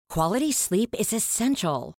Quality sleep is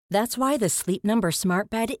essential. That's why the Sleep Number Smart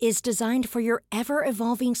Bed is designed for your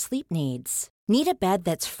ever-evolving sleep needs. Need a bed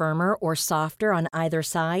that's firmer or softer on either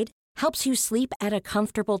side? Helps you sleep at a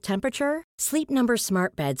comfortable temperature? Sleep Number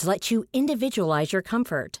Smart Beds let you individualize your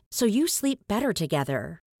comfort so you sleep better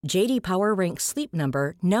together. J.D. Power ranks Sleep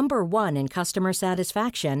Number number 1 in customer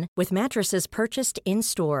satisfaction with mattresses purchased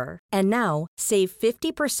in-store. And now, save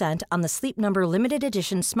 50% on the Sleep Number Limited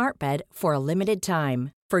Edition Smart Bed for a limited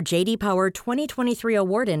time. For J.D. Power 2023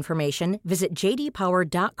 award information, visit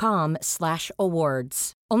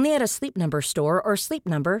jdpower.com/awards. Only at a Sleep Number store or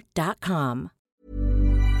sleepnumber.com.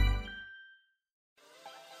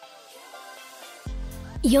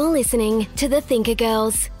 You're listening to The Thinker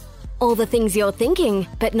Girls. All the things you're thinking,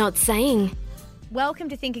 but not saying. Welcome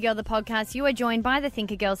to Thinker Girl, the podcast. You are joined by the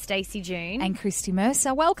Thinker Girl, Stacey June. And Christy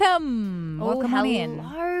Mercer. Welcome. Welcome on in.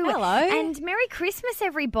 Hello. And Merry Christmas,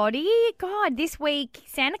 everybody. God, this week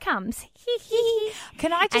Santa comes.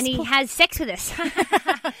 Can I just and he has sex with us.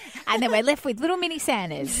 And then we're left with little mini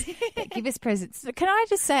Santas that give us presents. Can I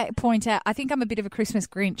just point out, I think I'm a bit of a Christmas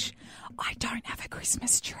Grinch. I don't have a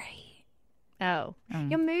Christmas tree. Oh,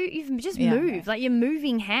 you've just moved. Like you're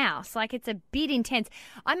moving house. Like it's a bit intense.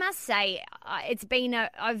 I must say, I've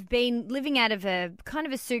been living out of a kind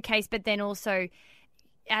of a suitcase, but then also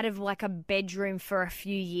out of like a bedroom for a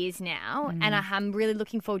few years now. And I'm really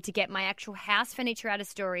looking forward to get my actual house furniture out of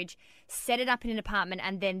storage, set it up in an apartment,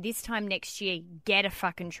 and then this time next year, get a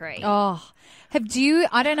fucking tree. Oh,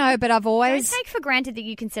 I don't know, but I've always... Don't take for granted that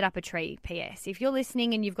you can set up a tree, P.S. If you're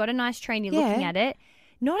listening and you've got a nice tree and you're looking at it,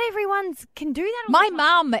 not everyone can do that. My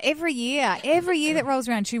mum, every year that rolls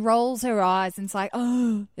around, she rolls her eyes and it's like,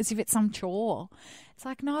 oh, as if it's some chore. It's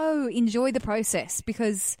like, no, enjoy the process,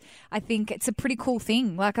 because I think it's a pretty cool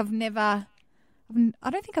thing. Like I don't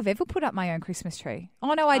think I've ever put up my own Christmas tree.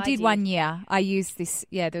 Oh, no, I did one year. I used this,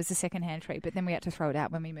 there was a second-hand tree, but then we had to throw it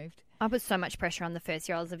out when we moved. I put so much pressure on the first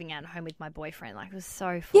year I was living out at home with my boyfriend. Like, it was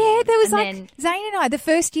so fun. Yeah, there was Zane and I, the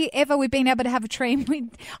first year ever we've been able to have a tree.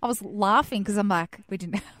 I was laughing because I'm like, we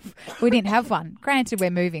didn't have one. Granted, we're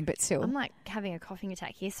moving, but still. I'm like having a coughing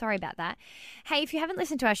attack here. Sorry about that. Hey, if you haven't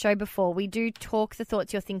listened to our show before, we do talk the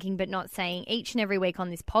thoughts you're thinking but not saying each and every week on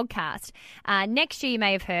this podcast. Next year, you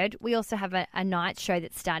may have heard, we also have a night show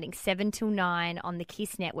that's starting 7 till 9 on the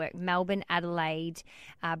KISS network, Melbourne, Adelaide,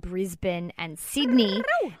 Brisbane and Sydney.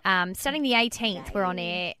 Starting the 18th, we're on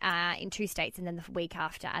air in 2 states, and then the week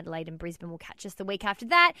after, Adelaide and Brisbane will catch us the week after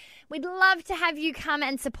that. We'd love to have you come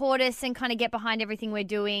and support us and kind of get behind everything we're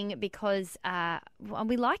doing, because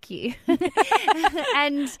we like you.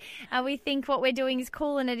 And we think what we're doing is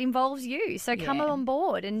cool and it involves you. So come on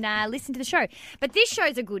board and listen to the show. But this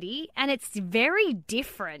show's a goodie, and it's very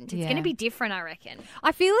different. It's going to be different, I reckon.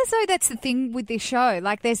 I feel as though that's the thing with this show.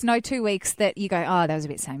 Like, there's no 2 weeks that you go, oh, that was a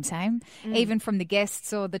bit same, even from the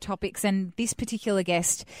guests or the topics. And this particular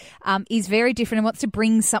guest is very different and wants to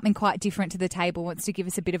bring something quite different to the table, wants to give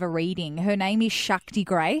us a bit of a reading. Her name is Shakti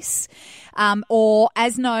Grace, or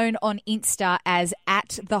as known on Insta as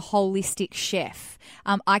 @theholistic_chef.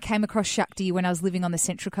 I came across Shakti when I was living on the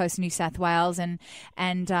Central Coast of New South Wales, and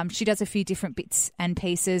she does a few different bits and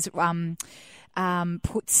pieces.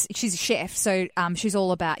 She's a chef, so she's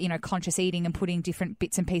all about, conscious eating and putting different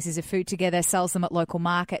bits and pieces of food together, sells them at local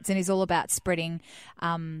markets, and is all about spreading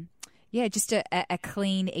just a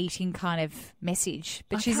clean eating kind of message.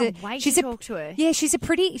 But I can't wait to talk to her. Yeah, she's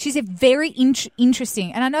a very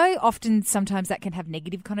interesting, and I know often sometimes that can have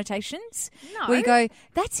negative connotations. No. Where you go,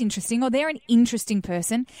 that's interesting, or they're an interesting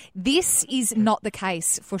person. This is not the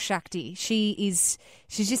case for Shakti. She's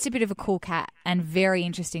just a bit of a cool cat and very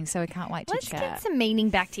interesting, so I can't wait to chat. Let's get some meaning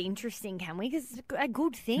back to interesting, can we? Because it's a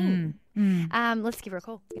good thing. Let's give her a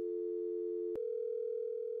call.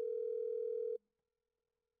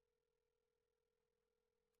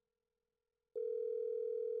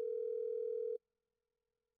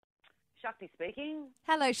 Shakti speaking.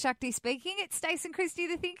 Hello, Shakti speaking. It's Stacey and Christy,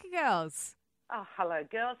 the Thinker Girls. Oh, hello,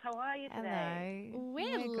 girls. How are you today? Hello.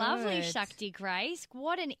 We're lovely, Shakti Grace.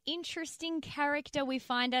 What an interesting character we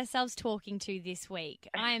find ourselves talking to this week.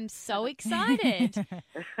 I am so excited.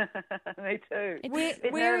 Me too.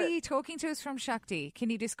 Where are you talking to us from, Shakti?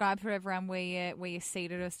 Can you describe for everyone where you're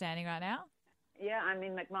seated or standing right now? Yeah, I'm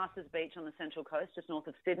in McMaster's Beach on the Central Coast, just north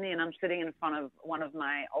of Sydney, and I'm sitting in front of one of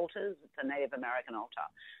my altars. It's a Native American altar.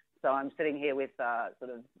 So I'm sitting here with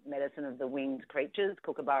sort of medicine of the winged creatures,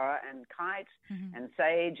 kookaburra and kite, and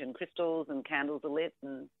sage and crystals, and candles are lit,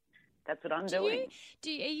 and that's what I'm doing. Are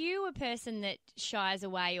you a person that shies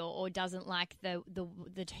away or doesn't like the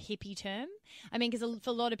hippie term? I mean, because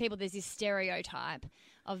for a lot of people there's this stereotype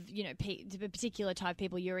a particular type of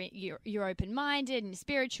people. You're open-minded and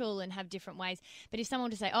spiritual and have different ways. But if someone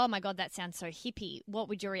were to say, "Oh my God, that sounds so hippie," what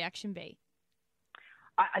would your reaction be?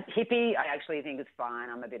 Hippie, I actually think is fine.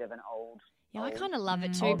 I'm a bit of an old. Yeah, I kind of love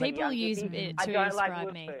it too. People use it to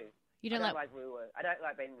describe me. You don't like woo-woo. I don't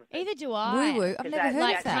like being referred. Either do I. Woo-woo. I've never heard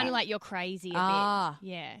that. that. Kind of like you're crazy a bit.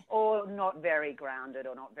 Yeah. Or not very grounded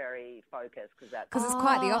or not very focused because it's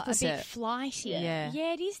quite the opposite. A bit flighty. Yeah.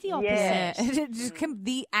 Yeah, it is the opposite. Yeah.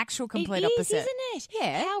 the actual complete opposite. Isn't it?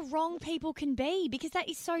 Yeah. How wrong people can be, because that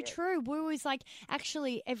is so true. Woo is like,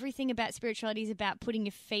 actually everything about spirituality is about putting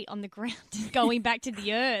your feet on the ground and going back to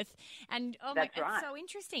the earth. And That's right. It's so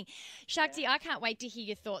interesting. Shakti, I can't wait to hear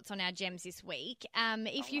your thoughts on our gems this week.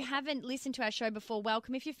 If you haven't listened to our show before,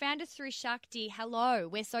 welcome. If you found us through Shakti, hello.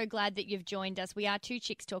 We're so glad that you've joined us. We are two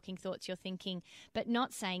chicks talking thoughts you're thinking, but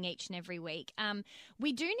not saying each and every week.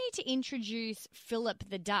 We do need to introduce Philip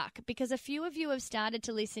the Duck, because a few of you have started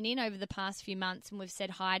to listen in over the past few months, and we've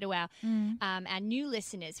said hi to our new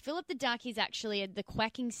listeners. Philip the Duck is actually the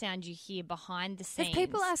quacking sound you hear behind the scenes. Have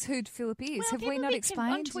people asked who Philip is? Have we not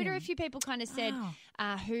explained? On Twitter, a few people kind of said,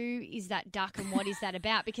 who is that duck and what is that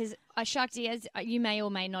about? Because Shakti, as you may or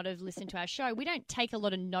may not have listened to our show, we don't take a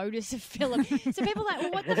lot of notice of Philip. So people are like,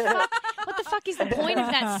 well, what the fuck? What the fuck is the point of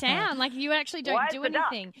that sound? Like, you actually don't do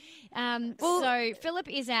anything. So Philip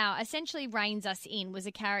is essentially reins us in, was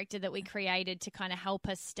a character that we created to kind of help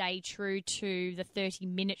us stay true to the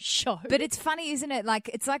 30-minute show. But it's funny, isn't it? Like,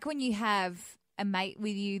 it's like when you have a mate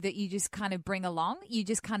with you that you just kind of bring along, you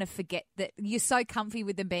just kind of forget that you're so comfy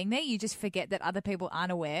with them being there, you just forget that other people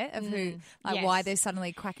aren't aware of why there's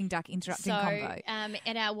suddenly quacking duck interrupting convo.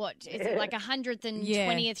 At our, is it like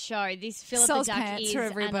 120th show, this Philip the Duck is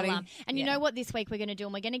an alarm. And you know what this week we're going to do,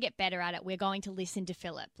 and we're going to get better at it, we're going to listen to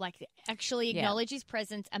Philip, like actually acknowledge his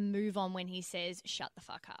presence and move on when he says, shut the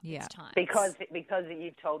fuck up, it's time. Because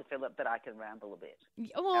you've told Philip that I can ramble a bit.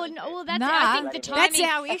 I think the timing... That's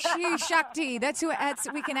our issue, Shakti.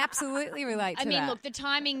 We can absolutely relate to that. I mean, look, the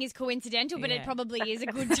timing is coincidental, but it probably is a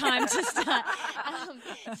good time to start.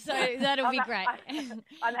 So that'll be great.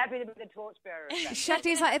 I'm happy to be the torchbearer.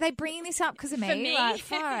 Shakti's like, are they bringing this up because of me? For me? Like,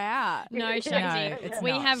 far out. No, Shakti.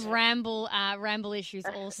 We have ramble issues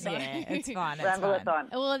also. Yeah, it's fine. Ramble-a-thon.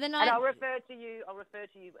 Well, then and I'll refer to you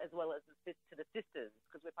as well as to the sisters,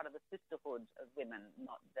 because we're part of the sisterhood of women,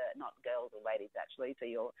 not girls or ladies actually. So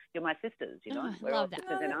you're my sisters, you know. We're all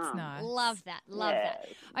sisters in arms. Nice. Love that.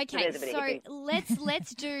 Okay, so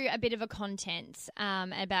let's do a bit of a contents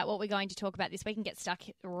about what we're going to talk about this week and get stuck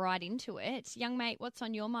right into it. Young mate, what's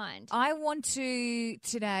on your mind? I want to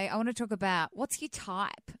talk about what's your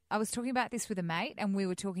type. I was talking about this with a mate, and we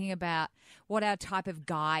were talking about what our type of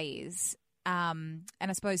guy is. And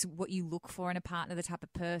I suppose what you look for in a partner, the type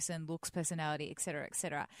of person, looks, personality, et cetera, et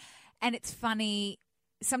cetera. And it's funny,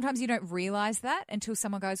 sometimes you don't realise that until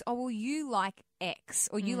someone goes, oh, well, you like X,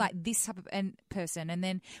 or you like this type of person. And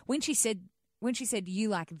then when she said you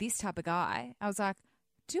like this type of guy, I was like,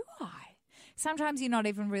 do I? Sometimes you're not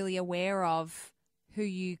even really aware of who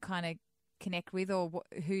you kind of connect with, or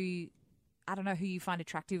who you find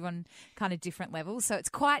attractive on kind of different levels. So it's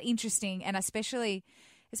quite interesting, and especially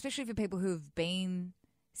for people who have been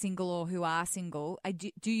single or who are single,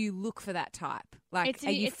 do you look for that type? Like,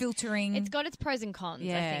 are you filtering? It's got its pros and cons,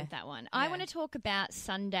 I think, that one. I want to talk about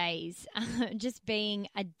Sundays just being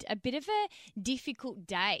a bit of a difficult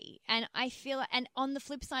day. And I feel, and on the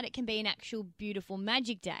flip side, it can be an actual beautiful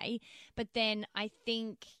magic day. But then I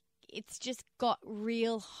think it's just got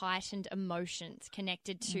real heightened emotions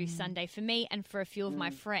connected to Sunday for me and for a few of my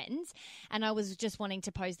friends. And I was just wanting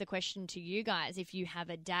to pose the question to you guys, if you have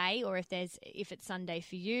a day, or if it's Sunday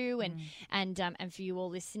for you, and for you all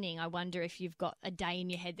listening, I wonder if you've got a day in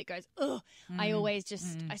your head that goes, oh, I always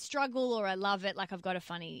just I struggle, or I love it, like I've got a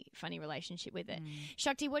funny relationship with it.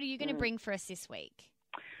 Shakti, what are you going to bring for us this week?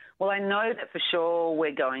 Well, I know that for sure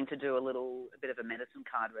we're going to do a bit of a medicine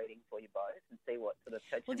card reading for you both and see what sort of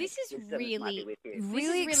touch. Well, this is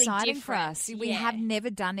really exciting different for us. We have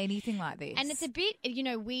never done anything like this. And it's a bit,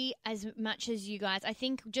 we, as much as you guys, I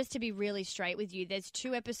think, just to be really straight with you, there's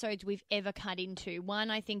 2 episodes we've ever cut into.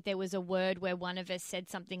 One, I think there was a word where one of us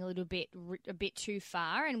said something a bit too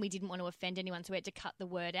far, and we didn't want to offend anyone, so we had to cut the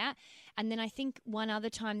word out. And then I think one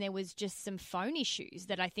other time there was just some phone issues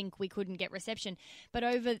that I think we couldn't get reception. But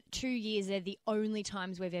over 2 years, they're the only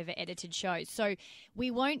times we've ever edited shows. So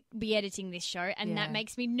we won't be editing this show, and that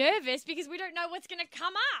makes me nervous because we don't know what's going to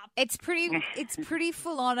come up. It's pretty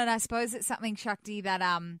full on, and I suppose it's something, Shakti, that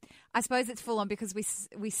I suppose it's full on because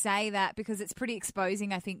we say that because it's pretty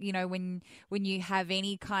exposing, I think, when you have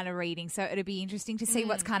any kind of reading. So it'll be interesting to see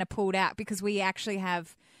what's kind of pulled out, because we actually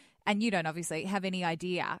have and you don't obviously have any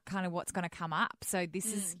idea kind of what's going to come up. So this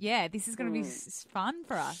is going to be fun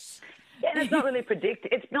for us. Yeah, and it's not really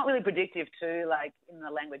predictive. It's not really predictive too. Like in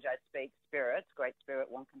the language I speak, spirits, Great Spirit,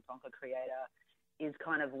 Wonka Tonka Creator, is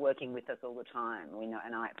kind of working with us all the time. We know,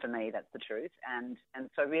 and for me, that's the truth. And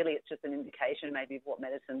so really, it's just an indication maybe of what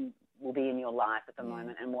medicine will be in your life at the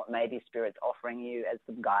moment, and what maybe Spirit's offering you as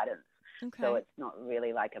some guidance. Okay. So it's not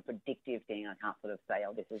really like a predictive thing. I can't sort of say,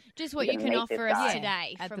 oh, this is just what you can offer us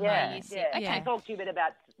today from where you sit. Yeah. Okay. I can talk to you a bit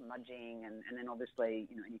about smudging and then obviously,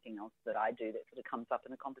 anything else that I do that sort of comes up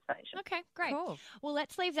in the conversation. Okay, great. Cool. Well,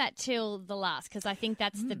 let's leave that till the last because I think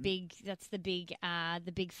that's the big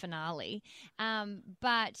finale.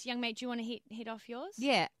 But young mate, do you want to hit off yours?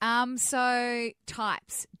 Yeah. So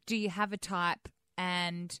types. Do you have a type?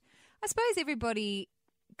 And I suppose everybody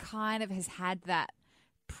kind of has had that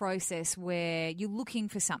process where you're looking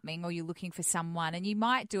for something or you're looking for someone, and you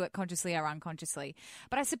might do it consciously or unconsciously.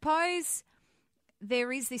 But I suppose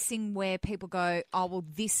there is this thing where people go, oh, well,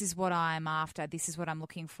 this is what I'm after. This is what I'm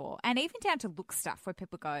looking for. And even down to look stuff where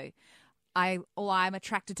people go, I'm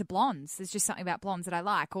attracted to blondes. There's just something about blondes that I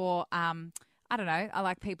like. Or, I don't know, I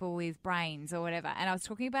like people with brains or whatever. And I was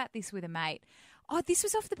talking about this with a mate. Oh, this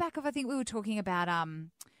was off the back of, I think we were talking about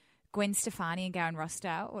Gwen Stefani and Gavin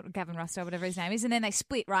Rossdale, whatever his name is, and then they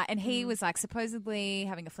split, right? And he was like supposedly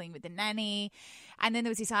having a fling with the nanny, and then there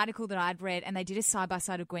was this article that I'd read, and they did a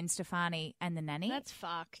side-by-side of Gwen Stefani and the nanny. That's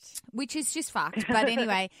fucked. Which is just fucked. But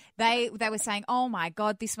anyway, they were saying, oh my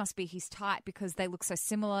God, this must be his type because they look so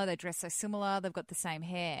similar, they dress so similar, they've got the same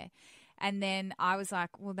hair. And then I was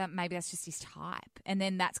like, well, maybe that's just his type. And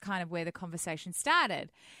then that's kind of where the conversation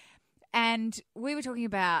started. And we were talking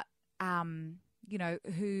about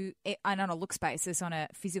who, and on a looks basis, on a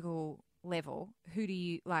physical level, who do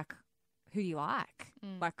you like?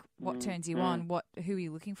 Like, what turns you on? Who are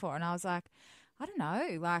you looking for? And I was like, I don't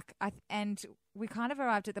know. And we kind of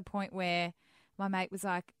arrived at the point where my mate was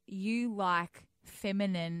like, you like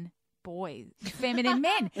feminine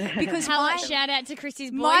men. Because shout out to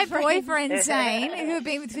Chrissy's boyfriend. My boyfriend, Zane, who I've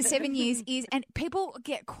been with for 7 years, and people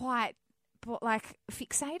get quite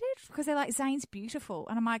fixated because they're like, Zane's beautiful,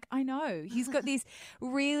 and I'm like, I know, he's got these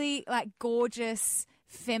really like gorgeous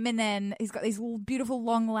feminine, he's got these beautiful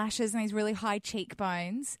long lashes and these really high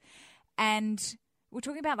cheekbones, and we're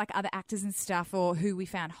talking about like other actors and stuff or who we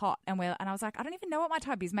found hot, and I was like, I don't even know what my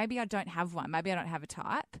type is. Maybe I don't have one. Maybe I don't have a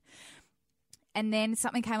type. And then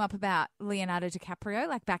something came up about Leonardo DiCaprio,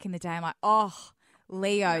 like back in the day. I'm like, oh,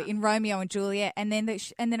 Leo in Romeo and Juliet, and then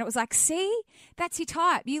it was like, see, that's your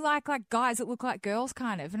type. You like guys that look like girls,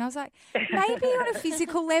 kind of. And I was like, maybe on a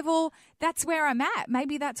physical level, that's where I'm at.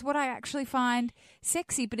 Maybe that's what I actually find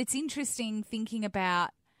sexy. But it's interesting thinking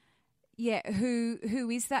about, who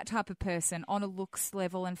is that type of person on a looks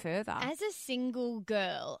level and further. As a single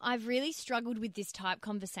girl, I've really struggled with this type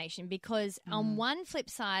conversation because on one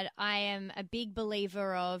flip side, I am a big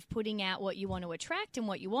believer of putting out what you want to attract and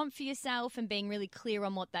what you want for yourself and being really clear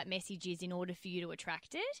on what that message is in order for you to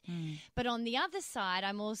attract it. But on the other side,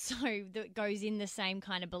 I'm also, that goes in the same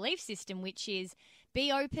kind of belief system, which is be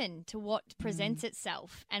open to what presents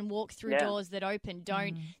itself and walk through doors that open.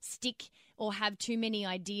 Don't stick or have too many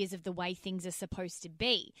ideas of the way things are supposed to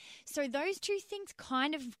be. So those two things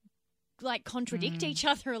kind of like contradict each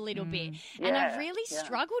other a little bit. And I've really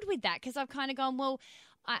struggled with that because I've kind of gone, well,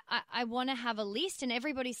 I want to have a list, and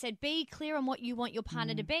everybody said, be clear on what you want your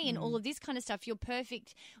partner to be and all of this kind of stuff. You're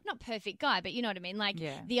perfect, not perfect guy, but you know what I mean? Like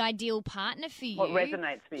the ideal partner for you. What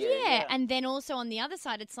resonates for you. Yeah. And then also on the other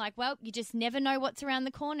side, it's like, well, you just never know what's around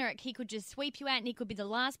the corner. He could just sweep you out and he could be the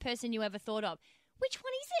last person you ever thought of. Which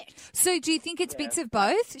one is it? So do you think it's bits of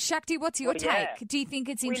both? Shakti, what's your take? Do you think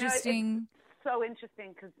it's interesting? So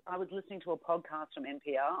interesting because I was listening to a podcast from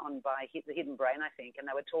NPR by The Hidden Brain, I think, and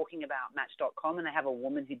they were talking about Match.com, and they have a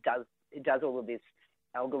woman who does all of this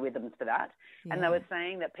algorithms for that. Yeah. And they were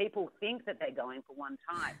saying that people think that they're going for one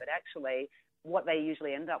type, but actually what they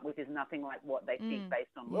usually end up with is nothing like what they think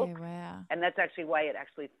based on looks. Yeah, wow. And that's actually why it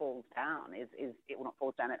actually falls down, it not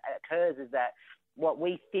falls down, it occurs, is that what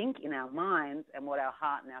we think in our minds and what our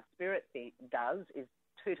heart and our spirit does is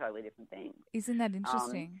two totally different things. Isn't that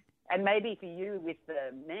interesting? And maybe for you with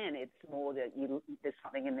the men, it's more that there's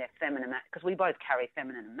something in their feminine, because we both carry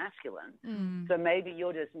feminine and masculine. So maybe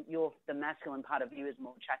the masculine part of you is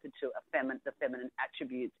more attracted to the feminine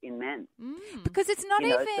attributes in men. Because it's not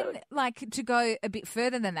like, to go a bit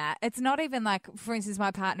further than that, it's not even like, for instance,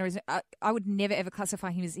 my partner is, I would never ever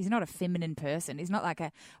classify him as, he's not a feminine person. He's not like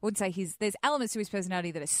I would say there's elements to his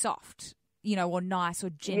personality that are soft, or nice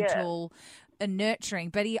or gentle and nurturing,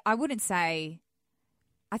 but I wouldn't say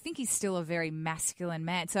I think he's still a very masculine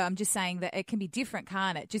man. So I'm just saying that it can be different,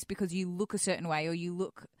 can't it? Just because you look a certain way or you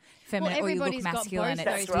look feminine or you look masculine, got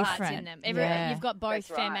both it's those different. parts in them. Yeah. You've got both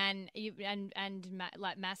That's right. and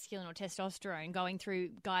like masculine or testosterone going through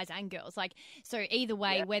guys and girls. Like, so either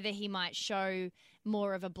way, whether he might show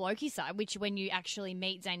more of a blokey side, which when you actually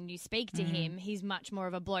meet Zayn and you speak to him, he's much more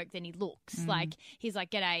of a bloke than he looks. Like, he's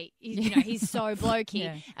like, g'day, he's so blokey.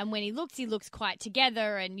 Yeah. And when he looks quite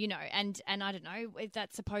together and, and I don't know, if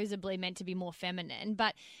that's supposedly meant to be more feminine.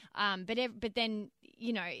 But then,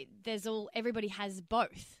 everybody has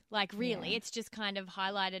both. Like, really, it's just kind of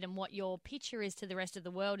highlighted, and what your picture is to the rest of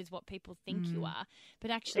the world is what people think you are.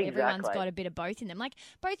 But actually, everyone's got a bit of both in them. Like,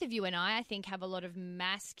 both of you and I think, have a lot of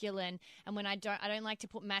masculine. And when I don't like to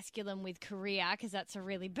put masculine with career, because that's a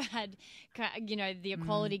really bad, the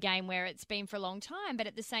equality game where it's been for a long time. But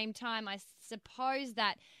at the same time, I suppose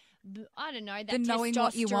that, I don't know, that The knowing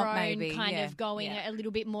what you want, testosterone maybe. kind Yeah. of going Yeah. a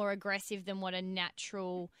little bit more aggressive than what a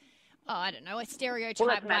natural, I don't know, a Well, stereotype it's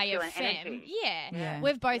way of masculine femme. energy. Yeah.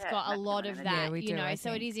 We've both got a lot of masculine that, energy. Yeah, we do, I so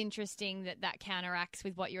it think. is interesting that counteracts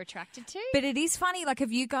with what you're attracted to. But it is funny, like,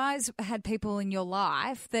 have you guys had people in your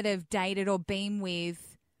life that have dated or been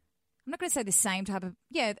with, I'm not going to say the same type of,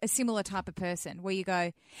 a similar type of person where you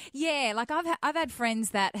go, like I've had friends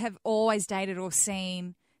that have always dated or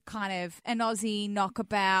seen kind of an Aussie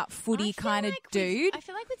knockabout footy kind of dude. I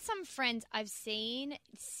feel like with some friends, I've seen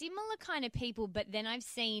similar kind of people, but then I've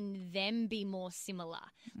seen them be more similar,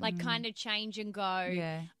 like kind of change and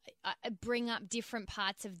go, bring up different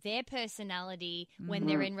parts of their personality when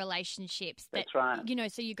they're in relationships. That's right.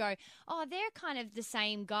 So you go, oh, they're kind of the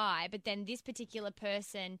same guy, but then this particular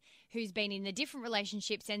person who's been in the different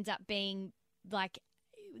relationships ends up being like,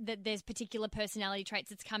 that there's particular personality traits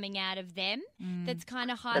that's coming out of them that's kind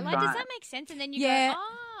of highlighted. right. Does that make sense? And then you Yeah. go,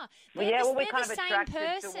 Well, they're we're the kind of same attracted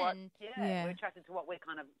person to what. Yeah. We're attracted to what we're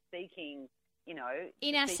kind of seeking. in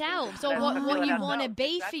seeking ourselves, kind or of what fulfill you ourselves. want to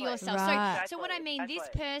be Exactly. for yourself. Right. So what I mean, this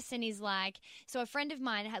person is like, so a friend of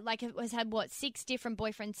mine has had 6 different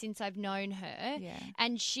boyfriends since I've known her,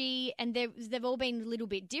 and they've all been a little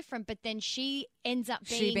bit different, but then she ends up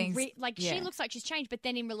being she looks like she's changed, but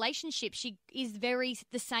then in relationships she is very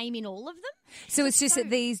the same in all of them. So it's just that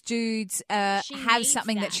these dudes have needs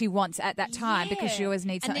something that she wants at that time because she always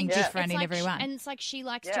needs And something then different it's in like everyone. and it's like she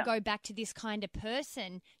likes to go back to this kind of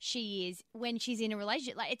person she is when she's in a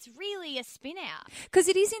relationship. Like, it's really a spin out. Because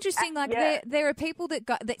it is interesting, like Yeah. there are people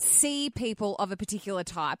that see people of a particular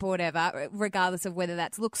type or whatever, regardless of whether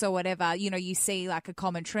that's looks or whatever. You see like a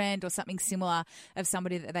common trend or something similar of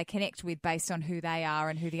somebody that they connect with based on who they are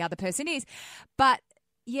and who the other person is. But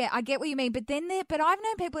yeah, I get what you mean. But I've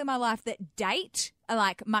known people in my life that date,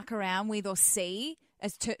 like muck around with or see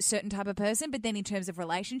as certain type of person, but then in terms of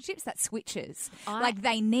relationships, that switches. Like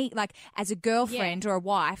they need, like as a girlfriend or a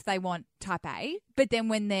wife, they want type A, but then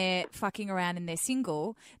when they're fucking around and they're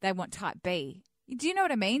single, they want type B. Do you know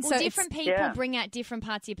what I mean? Well, different people bring out different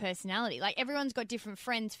parts of your personality. Like, everyone's got different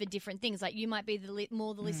friends for different things. Like, you might be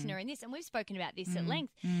more the listener in this, and we've spoken about this at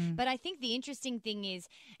length. But I think the interesting thing is,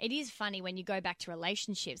 it is funny when you go back to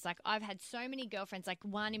relationships. Like, I've had so many girlfriends, like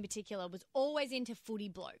one in particular was always into footy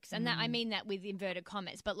blokes. And that I mean that with inverted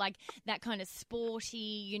commas, but like that kind of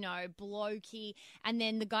sporty, blokey. And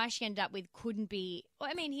then the guy she ended up with couldn't be,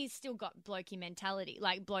 he's still got blokey mentality.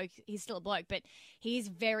 Like, he's still a bloke, but he is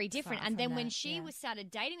very different. And then when she started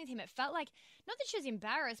dating with him, it felt like, not that she was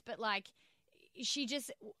embarrassed, but like she just,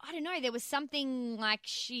 I don't know, there was something like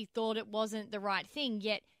she thought it wasn't the right thing,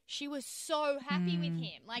 yet she was so happy with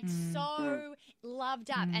him, like so loved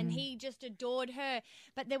up, and he just adored her.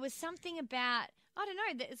 But there was something about, I don't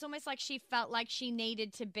know, it's almost like she felt like she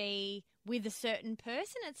needed to be with a certain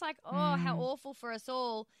person. It's like, oh, how awful for us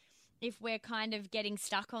all if we're kind of getting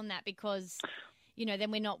stuck on that because, then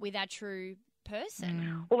we're not with our true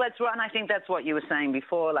person. Well, that's right, and I think that's what you were saying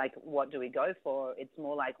before, like, what do we go for? It's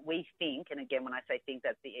more like we think, and again, when I say think,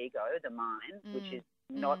 that's the ego, the mind, which is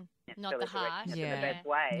not necessarily the heart. in the best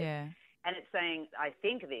way. Yeah. And it's saying, I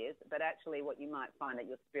think this, but actually what you might find that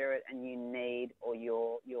your spirit and you need or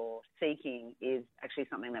you're seeking is actually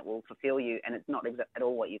something that will fulfill you, and it's not at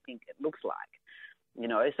all what you think it looks like.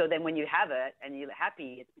 So then when you have it and you're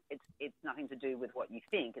happy, it's nothing to do with what you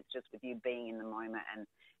think. It's just with you being in the moment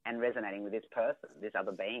and resonating with this person, this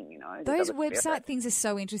other being, Those other website spirit. things are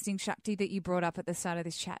so interesting, Shakti, that you brought up at the start of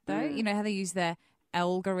this chat, though. You know how they use the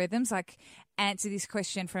algorithms, like answer this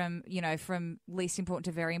question from least important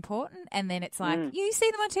to very important, and then it's like you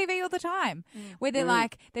see them on TV all the time where they're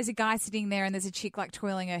like, there's a guy sitting there and there's a chick like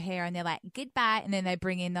twirling her hair and they're like goodbye, and then they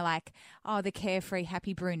bring in the carefree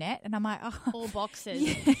happy brunette, and I'm like, oh, all boxes.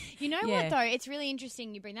 Yeah. You know what though? It's really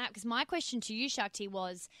interesting you bring that up, because my question to you, Shakti,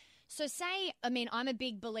 was, so I'm a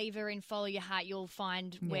big believer in follow your heart, you'll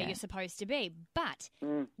find where you're supposed to be. But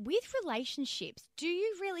with relationships, do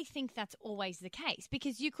you really think that's always the case?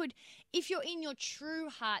 Because you could, if you're in your true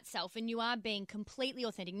heart self and you are being completely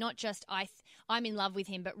authentic, not just I'm in love with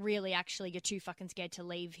him, but really actually you're too fucking scared to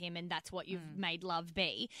leave him and that's what you've made love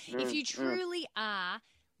be. If you truly are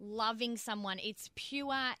loving someone, it's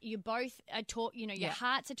pure, you both are your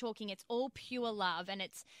hearts are talking, it's all pure love, and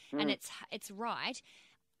it's right.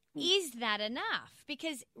 Is that enough?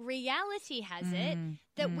 Because reality has it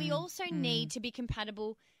that we also need to be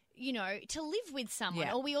compatible, to live with someone,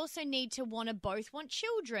 or we also need to both want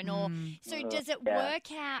children, or so does it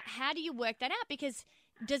work out? How do you work that out? Because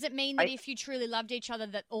does it mean that if you truly loved each other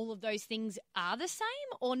that all of those things are the same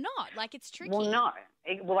or not? Like, it's tricky. Well, no.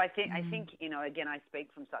 I think again, I speak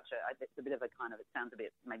from it's a bit of a kind of, it sounds a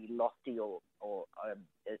bit maybe lofty or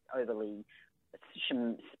overly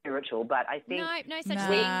spiritual, but I think no such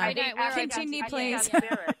thing. Continue, please.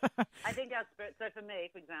 I think our spirit. So for me,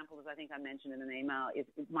 for example, as I think I mentioned in an email, is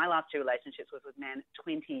my last two relationships was with men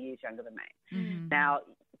 20 years younger than me. Now,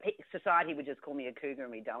 society would just call me a cougar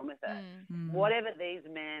and be done with it. Whatever these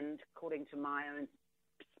men, according to my own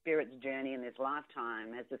spirit's journey in this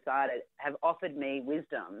lifetime, have offered me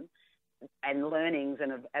wisdom and learnings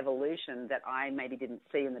and of evolution that I maybe didn't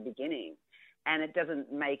see in the beginning. And it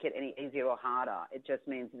doesn't make it any easier or harder. It just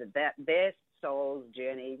means that their soul's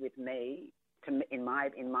journey with me, in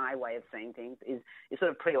my way of seeing things, is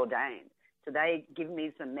sort of preordained. So they give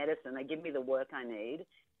me some medicine, they give me the work I need,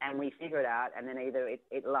 and we figure it out. And then either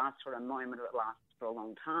it lasts for a moment or it lasts for a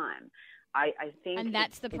long time. I think, and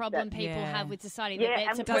that's the problem people have with society. Yeah, that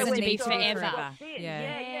it's supposed to be forever. And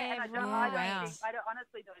I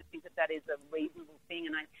honestly don't think that is a reasonable thing.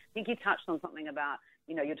 And I think you touched on something about,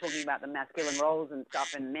 you're talking about the masculine roles and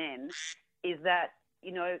stuff in men, is that,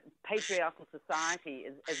 patriarchal society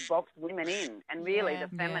has boxed women in, and really the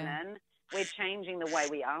feminine, we're changing the way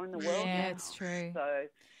we are in the world now. It's true. So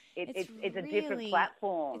it's a different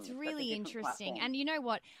platform. It's really interesting. And you know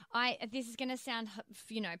what? This is going to sound,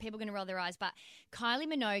 people are going to roll their eyes, but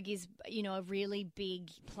Kylie Minogue is, a really big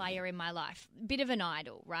player in my life. Bit of an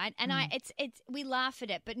idol, right? And we laugh at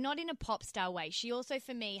it, but not in a pop star way. She also,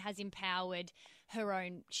 for me, has empowered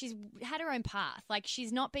she's had her own path. Like,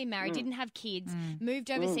 she's not been married, didn't have kids,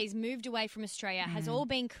 moved overseas, moved away from Australia, has all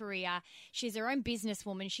been career. She's her own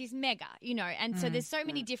businesswoman. She's mega, and so there's so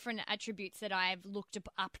many different attributes that I've looked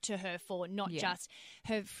up to her for, not just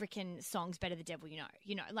her freaking songs, Better the Devil,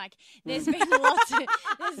 like there's been lots of,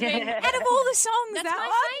 out of all the songs, that's that my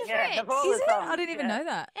one? favourite. Is it? I didn't even know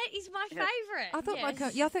that. It is my favourite. I thought I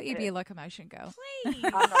thought you'd be a Locomotion girl. Please.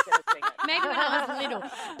 I'm not going to sing it. Maybe when I was little.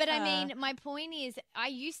 But I mean, my point is, I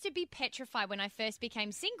used to be petrified when I first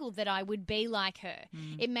became single that I would be like her.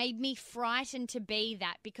 It made me frightened to be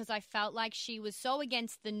that, because I felt like she was so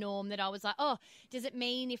against the norm that I was like, oh, does it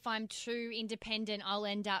mean if I'm too independent, I'll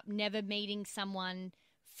end up never meeting someone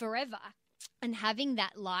forever and having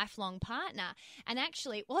that lifelong partner? And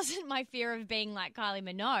actually, it wasn't my fear of being like Kylie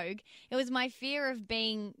Minogue. It was my fear of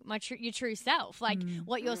being your true self, like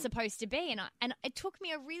what you're supposed to be. And it took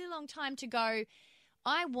me a really long time to go,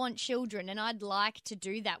 I want children and I'd like to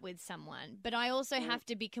do that with someone, but I also have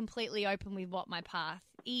to be completely open with what my path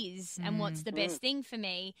is and what's the best thing for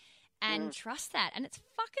me, and trust that. And it's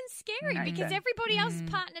fucking scary because everybody else is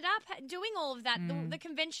partnered up doing all of that the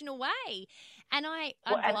conventional way. And I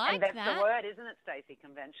like and that's that. the word, isn't it, Stacey?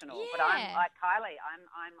 Conventional. Yeah. But I'm like Kylie.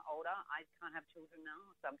 I'm older. I can't have children now,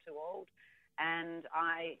 so I'm too old. And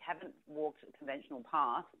I haven't walked a conventional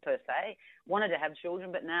path per se. Wanted to have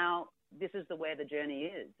children, but now this is the way the journey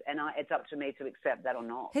is, and it's up to me to accept that or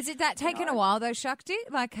not. Has that taken a while though, Shakti?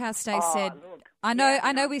 Like how Stace said, look, I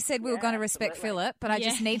know we said we were going to respect Philip, but I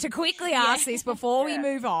just need to quickly ask this before we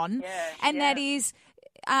move on. That is,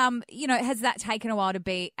 has that taken a while to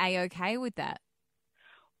be A-okay with that?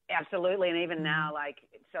 Absolutely, and even now,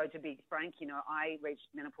 so to be frank, I reached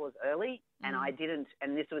menopause early, and I didn't,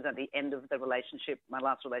 and this was at the end of the relationship, my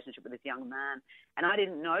last relationship with this young man, and I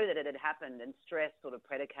didn't know that it had happened, and stress sort of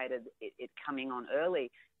predicated it coming on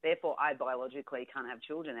early. Therefore, I biologically can't have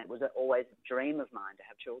children. It was always a dream of mine to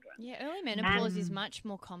have children. Yeah, early menopause is much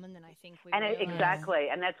more common than I think we realize. Exactly,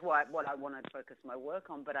 and that's what I want to focus my work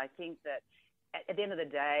on. But I think that at the end of the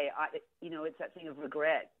day, it's that thing of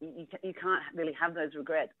regret. You can't really have those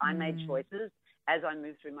regrets. I made choices, as I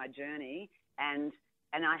move through my journey, and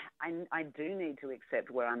I do need to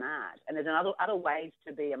accept where I'm at. And there's other ways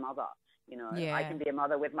to be a mother. You know, I can be a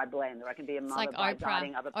mother with my blend, or I can be a mother by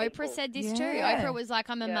guiding other people. Oprah said this too. Oprah was like,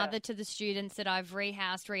 I'm a mother to the students that I've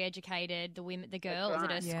rehoused, re-educated, the girls at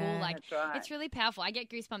her school. Like, it's really powerful. I get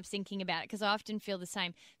goosebumps thinking about it because I often feel the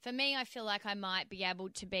same. For me, I feel like I might be able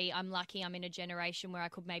to be, I'm lucky I'm in a generation where I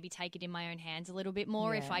could maybe take it in my own hands a little bit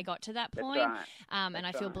more if I got to that point. And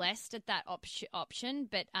I feel blessed at that option.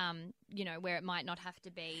 But, you know, where it might not have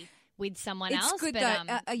to be with someone else. It's good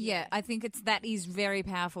though. I think that is very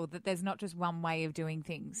powerful, that there's not just one way of doing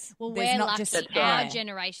things. Well, there's we're not lucky. just Our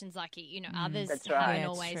generation's lucky. You know, others haven't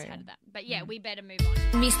always had that. But we better move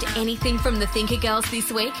on. Missed anything from the Thinker Girls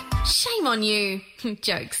this week? Shame on you.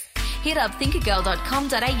 Jokes. Hit up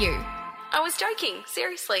thinkergirl.com.au. I was joking,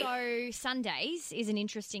 seriously. So Sundays is an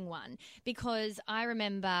interesting one because I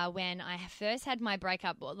remember when I first had my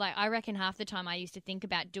breakup, like I reckon half the time I used to think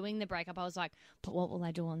about doing the breakup, I was like, but what will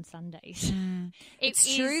I do on Sundays?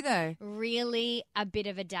 It's true though. Really a bit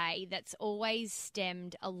of a day that's always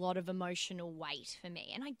stemmed a lot of emotional weight for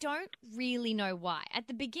me. And I don't really know why. At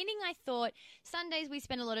the beginning I thought Sundays we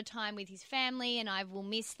spend a lot of time with his family and I will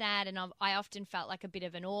miss that, and I often felt like a bit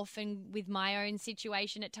of an orphan with my own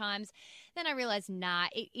situation at times. Then I realised,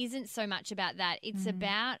 it isn't so much about that. It's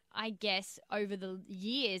about, I guess, over the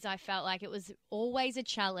years, I felt like it was always a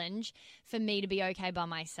challenge for me to be okay by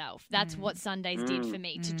myself. That's what Sundays did for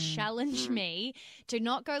me, to challenge me to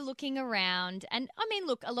not go looking around. And I mean,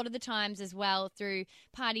 look, a lot of the times as well through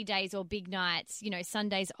party days or big nights, you know,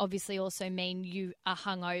 Sundays obviously also mean you are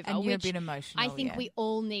hungover. And you're a bit emotional. I think we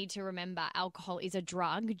all need to remember alcohol is a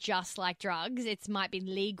drug, just like drugs. It might be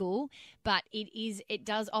legal, but it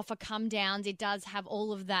does offer come downs. It does have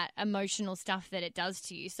all of that emotional stuff that it does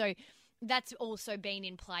to you. So that's also been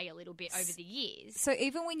in play a little bit over the years. So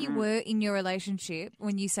even when you were in your relationship,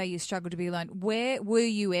 when you say you struggled to be alone, where were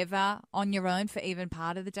you ever on your own for even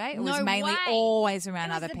part of the day? It was mainly always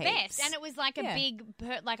around other people. It was the best. And it was like a big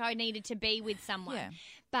hurt, like I needed to be with someone. Yeah.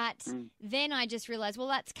 But then I just realised, well,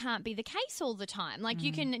 that can't be the case all the time. Like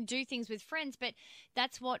you can do things with friends, but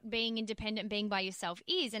that's what being independent, being by yourself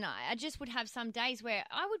is. And I just would have some days where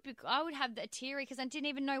I would have a teary because I didn't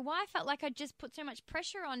even know why. I felt like I just put so much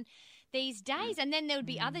pressure on these days. And then there would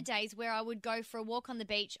be other days where I would go for a walk on the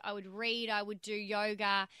beach, I would read, I would do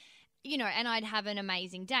yoga, you know, and I'd have an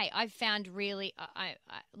amazing day. I've found really,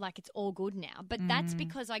 like it's all good now. But that's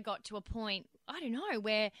because I got to a point, I don't know,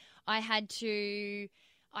 where I had to...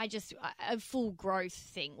 a full growth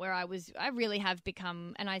thing where I really have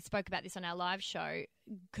become, and I spoke about this on our live show,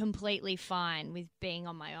 completely fine with being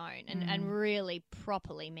on my own and really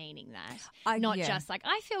properly meaning that. Not just like,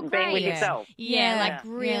 I feel great. Being with yourself. Yeah, like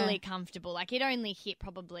really comfortable. Like it only hit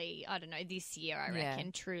probably, I don't know, this year, I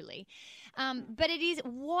reckon, truly. But it is,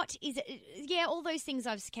 what is it? Yeah, all those things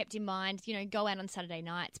I've kept in mind, you know, go out on Saturday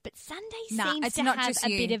nights. But Sunday seems to have a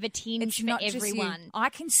bit of a tinge for everyone. I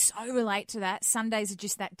can so relate to that. Sundays are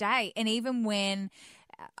just that day. And even when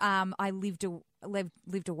I lived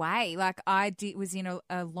away, like was in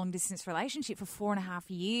a long-distance relationship for 4.5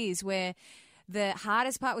 years where the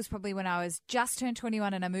hardest part was probably when I was just turned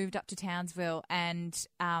 21 and I moved up to Townsville. And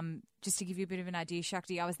just to give you a bit of an idea,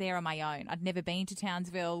 Shakti, I was there on my own. I'd never been to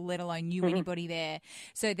Townsville, let alone knew anybody there.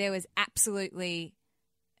 So there was absolutely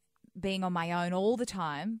being on my own all the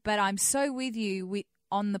time. But I'm so with you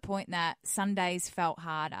on the point that Sundays felt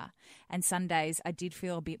harder and Sundays I did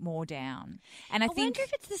feel a bit more down. And I wonder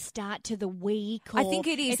if it's the start to the week. Or I think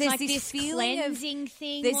it is. It's there's like this feeling cleansing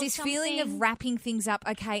thing. There's this feeling of wrapping things up,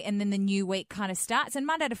 okay, and then the new week kind of starts. And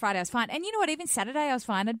Monday to Friday I was fine. And you know what? Even Saturday I was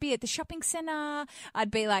fine. I'd be at the shopping centre.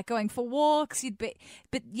 I'd be like going for walks.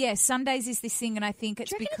 But yeah, Sundays is this thing, and I think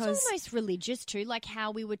it's because it's almost religious too, like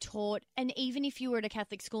how we were taught. And even if you were at a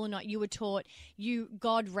Catholic school or not, you were taught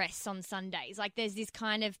God rests on Sundays. Like there's this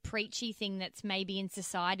kind of preachy thing that's maybe in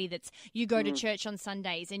society that's you go to church on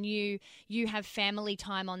Sundays and you have family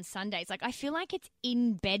time on Sundays. Like I feel like it's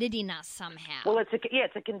embedded in us somehow. Well, it's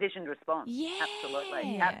a conditioned response. Yeah.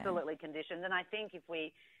 Absolutely conditioned. And I think if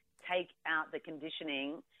we take out the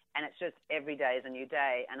conditioning and it's just every day is a new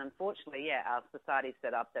day, and unfortunately, our society's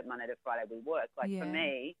set up that Monday to Friday we work. Like for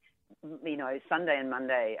me, you know, Sunday and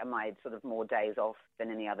Monday are my sort of more days off than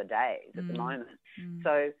any other days at the moment.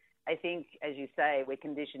 So I think, as you say, we're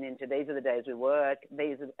conditioned into these are the days we work,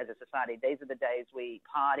 as a society, these are the days we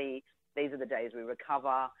party, these are the days we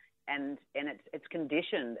recover, and it's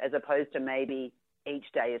conditioned as opposed to maybe each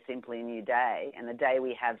day is simply a new day, and the day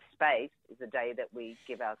we have space is the day that we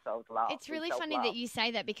give ourselves love. It's really funny that you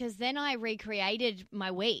say that, because then I recreated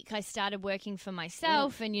my week. I started working for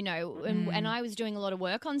myself and, and I was doing a lot of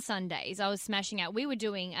work on Sundays. I was smashing out. We were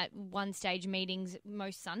doing at one stage meetings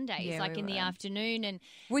most Sundays, in the afternoon. And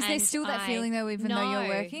was there still that feeling though, even though you're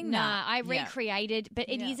working? No, I recreated, but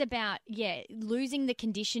it is about, losing the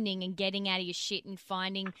conditioning and getting out of your shit and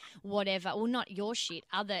finding whatever, well, not your shit,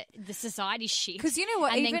 the society's shit. Because you know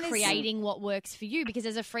what? And even then creating what works for you, because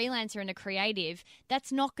as a freelancer and a creative,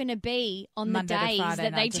 that's not going to be on Monday the days Friday,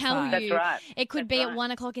 that they tell you. That's right. It could be at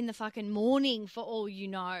 1 o'clock in the fucking morning for all you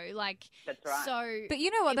know. Like, that's right. So, but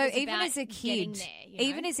you know what though? Even as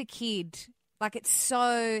a kid, like it's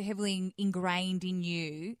so heavily ingrained in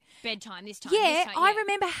you. Bedtime this time. Yeah, this time, I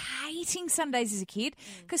remember hating Sundays as a kid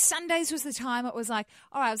because Sundays was the time it was like,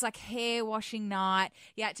 all right, it was like hair washing night.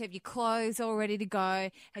 You had to have your clothes all ready to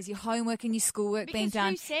go. Has your homework and your schoolwork been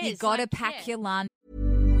done? You got to pack your lunch.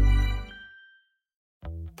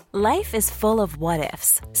 Life is full of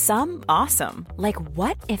what-ifs. Some awesome, like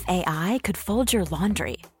what if AI could fold your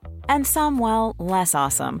laundry? And some, well, less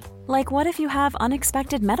awesome, like what if you have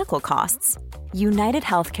unexpected medical costs? United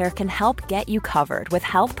Healthcare can help get you covered with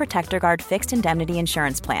Health Protector Guard fixed indemnity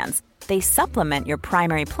insurance plans. They supplement your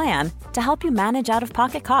primary plan to help you manage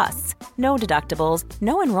out-of-pocket costs. No deductibles,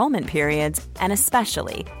 no enrollment periods, and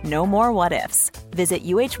especially no more what-ifs. Visit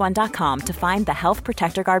uh1.com to find the Health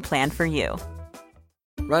Protector Guard plan for you.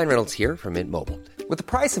 Ryan Reynolds here from Mint Mobile. With the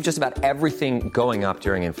price of just about everything going up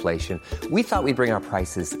during inflation, we thought we'd bring our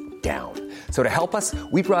prices down. So to help us,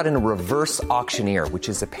 we brought in a reverse auctioneer, which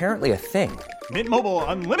is apparently a thing. Mint Mobile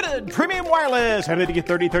Unlimited Premium Wireless. How to get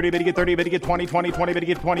 30, 30, bit to get 30, bit to get 20, 20, 20, bit to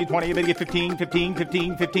get 20, 20, bit to get 15, 15,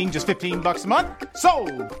 15, 15, just $15 a month?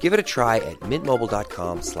 Sold! Give it a try at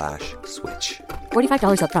mintmobile.com/switch.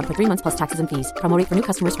 $45 up front for 3 months plus taxes and fees. Promo rate for new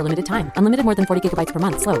customers for limited time. Unlimited more than 40 gigabytes per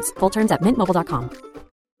month. Slows full terms at mintmobile.com.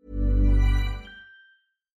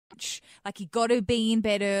 Like you got to be in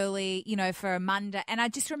bed early, for a Monday. And I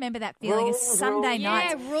just remember that feeling of Sunday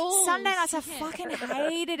nights. Yeah, rules. Sunday nights, I fucking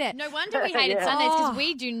hated it. No wonder we hated Sundays, because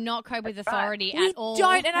we do not cope with authority at all. We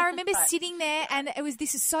don't. And I remember sitting there, and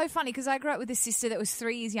this is so funny because I grew up with a sister that was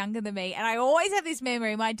 3 years younger than me. And I always have this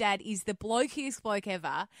memory. My dad is the blokiest bloke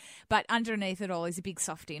ever, but underneath it all is a big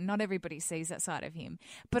softie. And not everybody sees that side of him.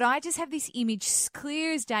 But I just have this image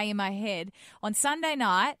clear as day in my head. On Sunday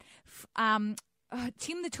night,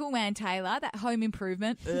 Tim the Toolman Taylor, that Home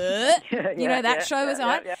Improvement, that show was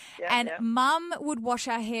on, and Mum would wash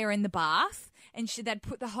our hair in the bath, and they'd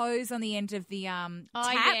put the hose on the end of the tap,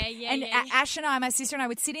 and Ash and I, my sister and I,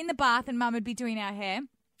 would sit in the bath, and Mum would be doing our hair.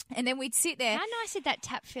 And then we'd sit there. How nice did that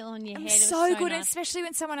tap feel on your head? It was so good, nice. Especially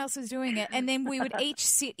when someone else was doing it. And then we would each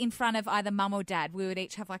sit in front of either Mum or Dad. We would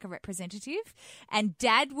each have like a representative. And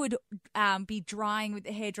Dad would be drying with the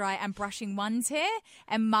hairdryer and brushing one's hair.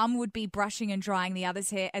 And Mum would be brushing and drying the other's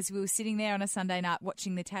hair as we were sitting there on a Sunday night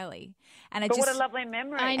watching the telly. And what a lovely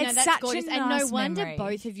memory. I know, it's that's such gorgeous. A and nice no wonder memory.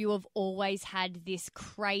 Both of you have always had this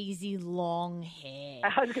crazy long hair.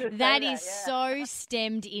 I was gonna say that is so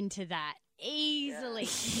stemmed into that. Easily,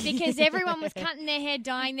 because everyone was cutting their hair,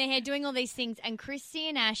 dyeing their hair, doing all these things, and Christy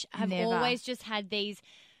and Ash have always just had these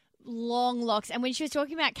long locks. And when she was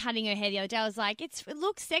talking about cutting her hair the other day, I was like, it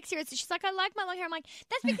looks sexier. She's like, I like my long hair. I'm like,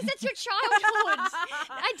 that's because that's your childhood.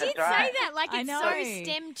 I did say that. Like, it's so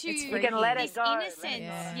stemmed to you can let this it go.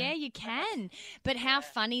 innocence. Yeah, you can. But how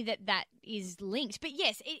funny that is linked. But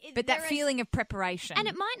yes, but that feeling of preparation, and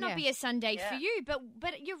it might not be a Sunday for you, but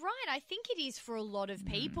you're right. I think it is for a lot of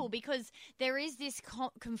people because there is this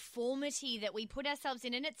conformity that we put ourselves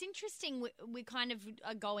in, and it's interesting. We kind of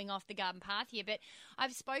are going off the garden path here, but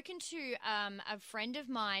I've spoken to a friend of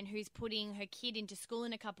mine who's putting her kid into school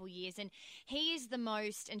in a couple of years, and he is the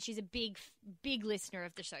most, and she's a big listener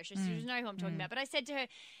of the show. She doesn't know who I'm talking about, but I said to her,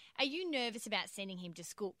 are you nervous about sending him to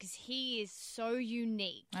school? Because he is so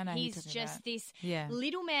unique. I know he's just this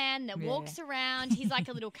little man that walks around. He's like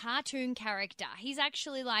a little cartoon character. He's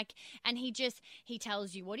actually like, and he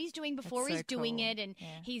tells you what he's doing before he's doing it, and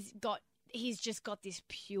he's just got this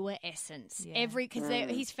pure essence. Because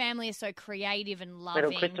his family is so creative and loving.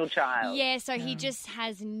 Little crystal child. Yeah, so he just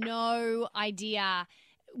has no idea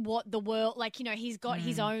what the world, like, he's got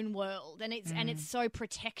his own world, and it's so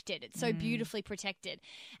protected. It's so beautifully protected.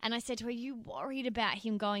 And I said to her, are you worried about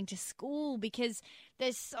him going to school? Because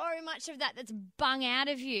there's so much of that's bung out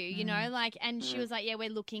of you, you know, like, and she was like, yeah, we're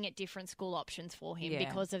looking at different school options for him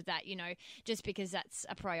because of that, you know, just because that's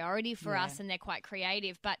a priority for us and they're quite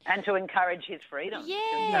creative. And to encourage his freedom.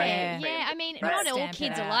 Yeah. I mean, not all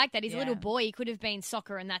kids are like that. His little boy, he could have been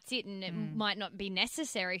soccer and that's it, and it might not be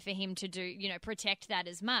necessary for him to do, you know, protect that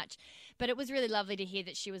as much. But it was really lovely to hear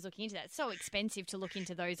that she was looking into that. It's so expensive to look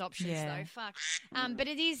into those options, though. Fuck. But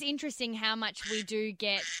it is interesting how much we do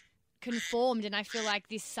get conformed, and I feel like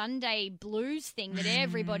this Sunday blues thing that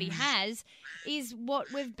everybody has is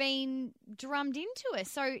what we've been drummed into us.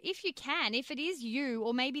 So if you can, if it is you,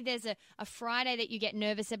 or maybe there's a Friday that you get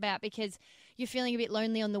nervous about because you're feeling a bit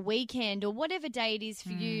lonely on the weekend, or whatever day it is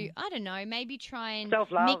for you, I don't know, maybe try and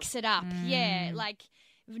mix it up. Yeah, like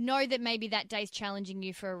know that maybe that day's challenging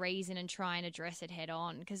you for a reason and try and address it head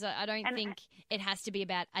on, because I don't think it has to be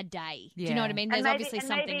about a day. Do you know what I mean? There's obviously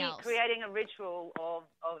something else. Creating a ritual of,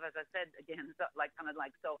 as I said, again, like kind of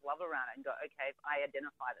like self-love around it, and go, okay, if I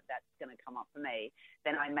identify that that's going to come up for me,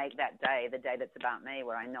 then I make that day the day that's about me,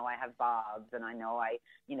 where I know I have baths and I know I,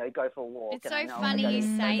 you know, go for a walk. It's so funny you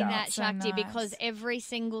say that, Shakti, because every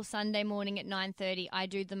single Sunday morning at 9:30, I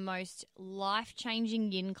do the most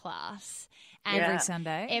life-changing yin class. And every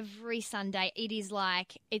Sunday, it's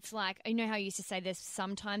like, you know how you used to say there's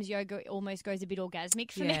sometimes yoga almost goes a bit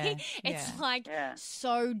orgasmic for me? It's like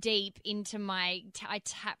so deep into I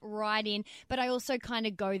tap right in, but I also kind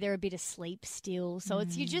of go there a bit asleep still. So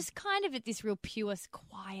it's, you're just kind of at this real pure,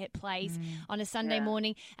 quiet place on a Sunday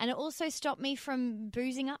morning. And it also stopped me from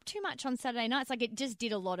boozing up too much on Saturday nights. Like, it just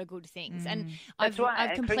did a lot of good things. And I've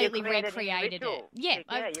completely recreated it. You've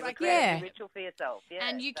created a ritual for yourself. Yeah,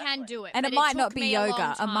 and you can do it. And it might not be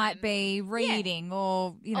yoga. It might be reading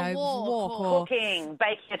or, you know, walk or cooking,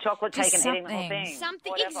 baking a chocolate cake and eating the whole thing.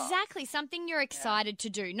 Something, exactly. Something you're excited to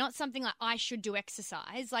do. Not something like, I should do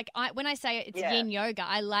exercise. Like, when I say it's yin yoga,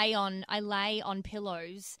 I lay on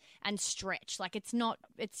pillows and stretch. Like, it's not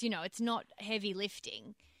heavy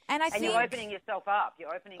lifting. And you're opening yourself up.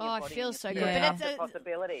 You're opening your body. It feels so good. But it's a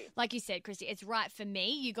possibility. Like you said, Christy, it's right for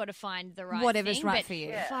me. You got to find the right whatever's thing. right for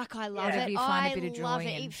you. Fuck, I love it. You find a bit of joy love it.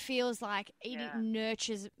 in. It feels like it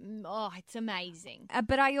nurtures. Oh, it's amazing.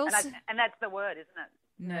 But I also and that's the word, isn't it?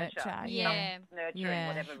 Nurture. Nurturing,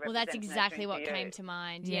 whatever. Well, that's exactly what came to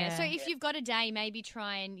mind. Yeah. So if you've got a day, maybe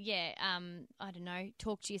try and I don't know,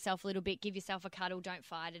 talk to yourself a little bit, give yourself a cuddle, don't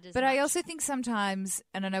fight it as much. But I also think sometimes,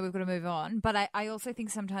 and I know we've got to move on, but I also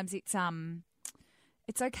think sometimes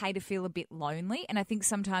it's okay to feel a bit lonely. And I think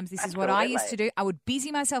sometimes this is what I used to do. I would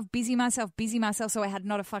busy myself, so I had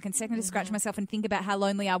not a fucking second to scratch myself and think about how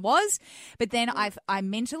lonely I was. But then I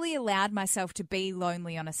mentally allowed myself to be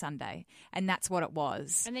lonely on a Sunday, and that's what it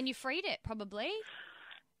was. And then you freed it, probably.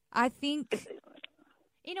 I think...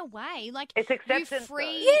 In a way, like it's acceptance. You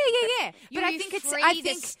free, But I think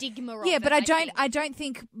the stigma. Yeah, of but it, I don't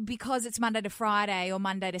think because it's Monday to Friday or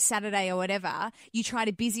Monday to Saturday or whatever, you try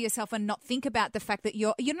to busy yourself and not think about the fact that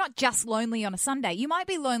you're not just lonely on a Sunday. You might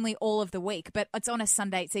be lonely all of the week, but it's on a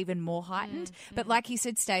Sunday. It's even more heightened. But like you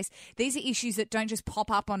said, Stace, these are issues that don't just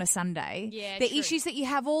pop up on a Sunday. Yeah, they're issues that you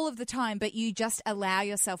have all of the time, but you just allow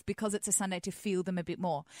yourself because it's a Sunday to feel them a bit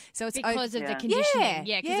more. So it's because of the conditioning.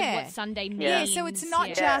 Because of what Sunday means. Yeah, so it's not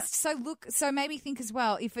just so maybe think as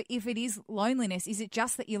well, if it is loneliness, is it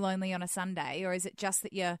just that you're lonely on a Sunday, or is it just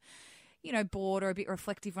that you're, you know, bored or a bit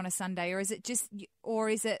reflective on a Sunday, or is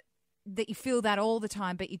it that you feel that all the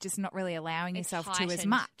time, but you're just not really allowing yourself to as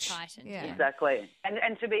much? Exactly,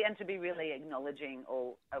 and to be really acknowledging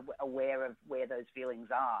or aware of where those feelings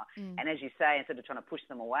are, and as you say, instead of trying to push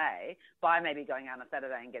them away by maybe going out on a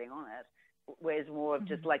Saturday and getting on it. Whereas more of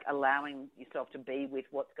just like allowing yourself to be with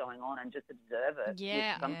what's going on and just observe it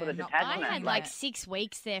with some sort of detachment. I had like 6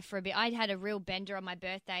 weeks there for a bit. I had a real bender on my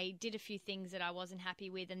birthday, did a few things that I wasn't happy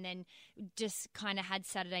with, and then just kind of had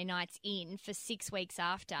Saturday nights in for 6 weeks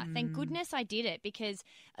after. Thank goodness I did it, because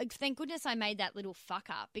thank goodness I made that little fuck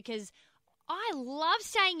up, because I love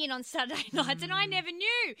staying in on Saturday nights, and I never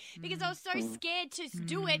knew, because I was so scared to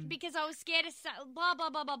do it, because I was scared of blah, blah,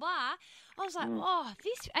 blah, blah, blah. I was like,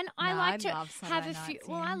 I like to have a few,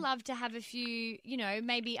 I love to have a few, you know,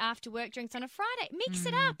 maybe after work drinks on a Friday. Mix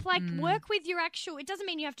it up, like work with your actual, it doesn't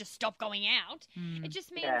mean you have to stop going out. It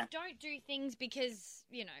just means don't do things because,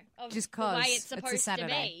 you know, of just the way it's supposed to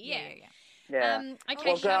be. Yeah.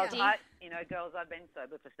 Okay, well, girls, Shakti. I've been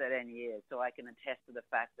sober for 13 years, so I can attest to the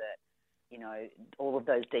fact that, you know, all of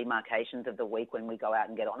those demarcations of the week when we go out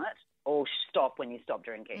and get on it, or stop when you stop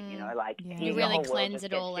drinking. You know, like You your really whole world cleanse just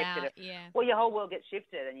it gets all shifted. out. Yeah. Well, your whole world gets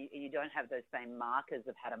shifted, and you don't have those same markers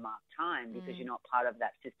of how to mark time because you're not part of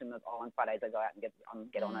that system of on Fridays I go out and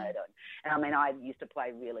get on it. And I mean, I used to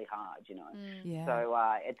play really hard, you know. Yeah. So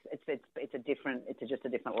it's just a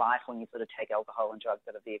different life when you sort of take alcohol and drugs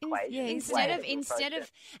out of the equation. Yeah,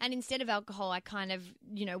 Instead of alcohol, I kind of,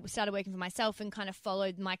 you know, started working for myself and kind of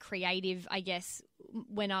followed my creative, I guess,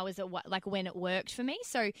 when I was when it worked for me.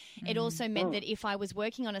 So it also meant that if I was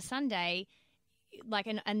working on a Sunday, like,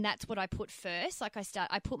 and that's what I put first. Like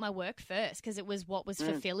I put my work first because it was what was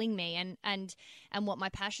fulfilling me and what my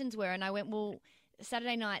passions were. And I went, well,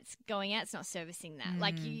 Saturday nights going out's not servicing that.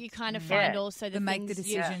 Like you kind of find also the make the things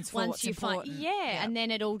decisions for once what's you find, important. and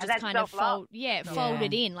then it all just that's kind of self-love.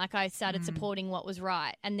 folded in. Like I started supporting what was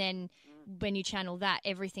right, and then when you channel that,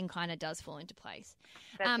 everything kind of does fall into place.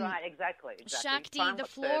 That's right, exactly. Shakti, Find the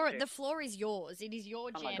what serves floor is yours. It is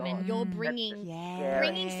your my jam, God. and you're bringing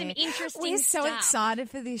some interesting We're so stuff. excited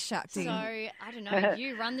for this, Shakti. So I don't know.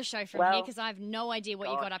 You run the show from here because I have no idea what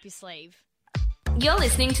you got up your sleeve. You're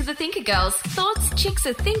listening to The Thinker Girls. Thoughts chicks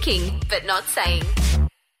are thinking, but not saying.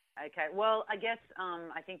 Okay, well, I guess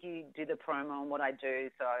I think you do the promo on what I do.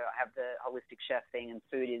 So I have the holistic chef thing, and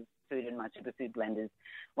food in my superfood blend is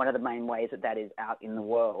one of the main ways that is out in the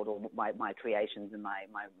world, or my creations and my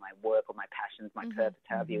work or my passions, my purpose,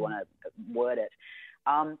 however you want to word it.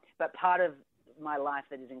 But part of my life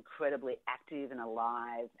that is incredibly active and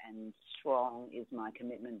alive and strong is my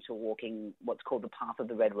commitment to walking what's called the path of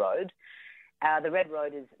the Red Road. The Red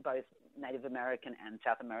Road is both Native American and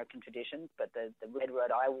South American traditions, but the Red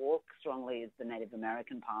Road I walk strongly is the Native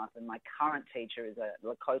American path, and my current teacher is a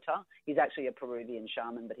Lakota. He's actually a Peruvian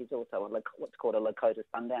shaman, but he's also what's called a Lakota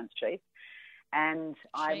Sundance chief. And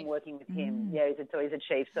I'm working with him. Yeah, he's a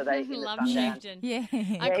chief. So they Love Sundance. chieftain. Yeah.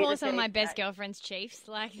 I call he's a some of my chief. best girlfriends chiefs.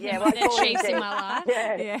 Like, Yeah, well, I they're call him chiefs in chief. my life.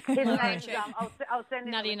 Yeah. His name's, Chief. I'll send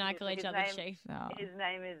him. Nutty a and I link. call each His other name- chief. His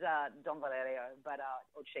name is Don Valerio,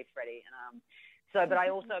 or Chief Freddy. And but I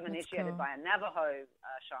also am initiated by a Navajo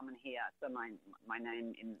shaman here. So my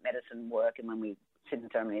name in medicine work, and when we sit in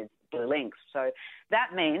ceremony, is Blue Links. So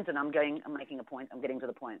that means, and I'm making a point. I'm getting to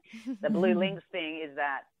the point. The Blue Links thing is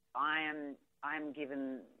that I'm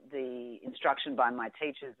given the instruction by my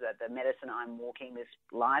teachers that the medicine I'm walking this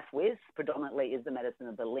life with predominantly is the medicine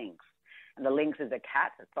of the lynx. And the lynx is a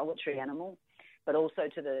cat, a solitary animal, but also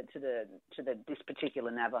to this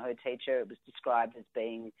particular Navajo teacher, it was described as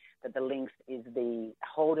being that the lynx is the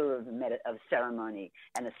holder of ceremony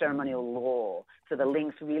and the ceremonial law. So the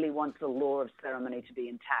lynx really wants the law of ceremony to be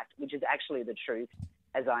intact, which is actually the truth.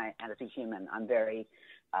 As a human, I'm very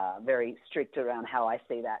strict around how I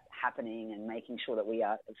see that happening and making sure that we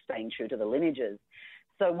are staying true to the lineages.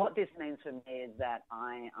 So what this means for me is that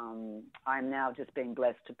I'm now just being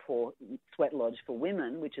blessed to pour Sweat Lodge for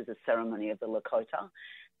Women, which is a ceremony of the Lakota,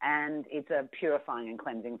 and it's a purifying and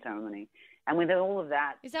cleansing ceremony. And with all of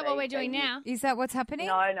that... Is that what we're doing now? Is that what's happening?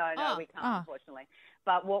 No, we can't, unfortunately.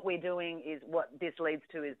 But what we're doing is, what this leads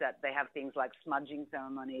to is that they have things like smudging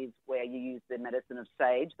ceremonies where you use the medicine of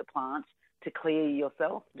sage, the plant, to clear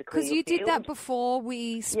yourself, to clear Because your you did field. that before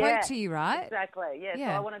we spoke to you, right? Exactly, yeah.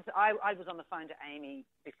 Yeah. So I was on the phone to Amy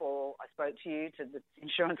before I spoke to you, to the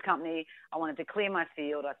insurance company. I wanted to clear my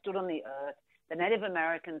field. I stood on the earth. The Native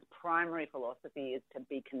Americans' primary philosophy is to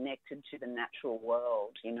be connected to the natural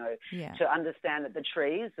world, to understand that the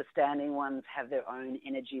trees, the standing ones, have their own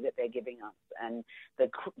energy that they're giving us. And the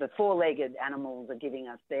four-legged animals are giving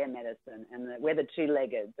us their medicine. And we're the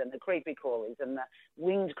two-leggeds, and the creepy crawlies and the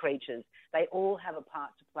winged creatures. They all have a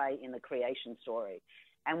part to play in the creation story.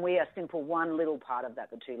 And we are simple one little part of that,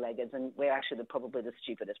 the two-leggeds, and we're actually probably the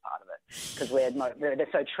stupidest part of it because they're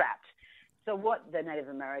so trapped. So what the Native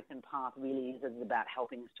American path really is about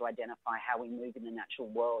helping us to identify how we move in the natural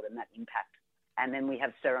world and that impact. And then we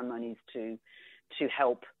have ceremonies to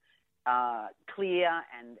help clear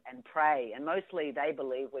and pray. And mostly they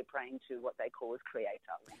believe we're praying to what they call as Creator,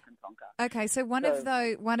 Wankan. Okay, so one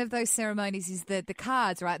of those ceremonies is the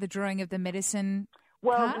cards, right? The drawing of the medicine.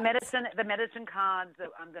 Well, cards? the medicine cards that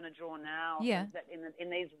I'm going to draw now. Yeah. That in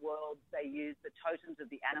these worlds they use the totems of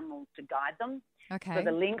the animals to guide them. Okay. So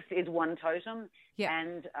the lynx is one totem, Yeah.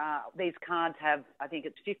 and these cards have, I think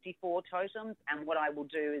it's 54 totems. And what I will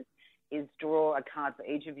do is draw a card for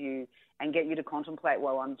each of you and get you to contemplate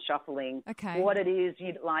while I'm shuffling what it is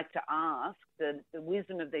you'd like to ask the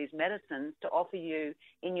wisdom of these medicines to offer you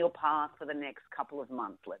in your path for the next couple of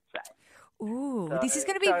months, let's say. Ooh, this is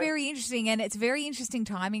going to be very interesting, and it's very interesting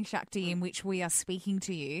timing, Shakti, in which we are speaking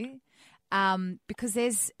to you. because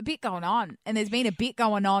there's a bit going on, and there's been a bit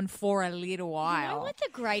going on for a little while. You know what the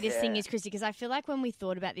greatest thing is, Christy? Because I feel like when we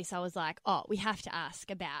thought about this, I was like, oh, we have to ask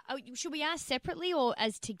about. Oh, should we ask separately or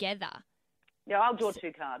as together? Yeah, I'll draw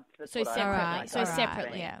 2 cards. That's So what I- separately. So All right,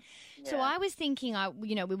 separately. yeah. So I was thinking,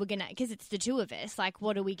 we were going to, because it's the two of us, like,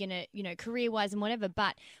 what are we going to, career-wise and whatever.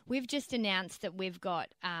 But we've just announced that we've got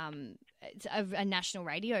it's a national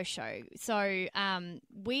radio show. So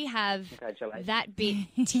we have Congratulations. that bit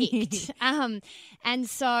ticked. And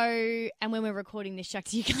when we're recording this,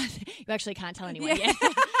 Shucks, you actually can't tell anyone yet.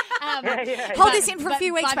 Hold this in for a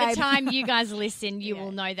few weeks, by babe. the time you guys listen, you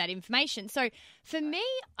will know that information. So for me,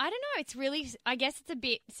 I don't know. It's really, I guess it's a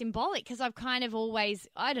bit symbolic because I've kind of always,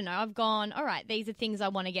 I don't know, I've gone, all right, these are things I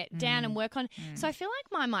want to get down and work on. So I feel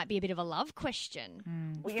like mine might be a bit of a love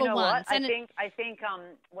question. Well, you for know once. what? And I think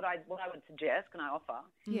what I would suggest, can I offer,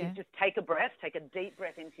 Yeah. is just take a breath, take a deep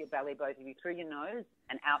breath into your belly, both of you, through your nose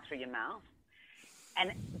and out through your mouth.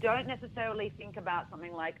 And don't necessarily think about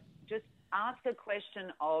something like, just ask a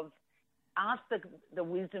question of, ask the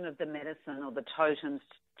wisdom of the medicine or the totems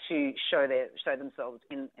to show themselves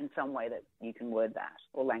in some way that you can word that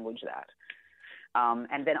or language that.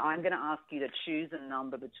 And then I'm going to ask you to choose a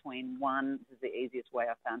number between 1, this is the easiest way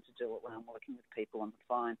I found to do it when I'm working with people on the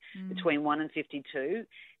phone, between 1 and 52,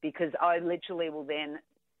 because I literally will then,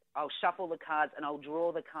 I'll shuffle the cards and I'll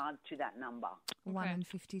draw the cards to that number, 1 and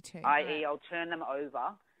 52. i.e. I'll turn them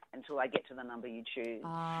over until I get to the number you choose.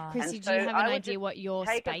 Chrissy, And do you so have I an would idea just what your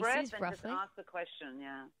take a space breath is, and roughly? Just ask the question,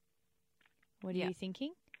 yeah. What are you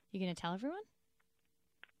thinking? You're going to tell everyone?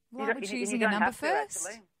 Well, You we're don't- you choosing a don't number have to, first.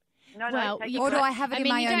 actually. No, Well, take you a Or do breath. I have it in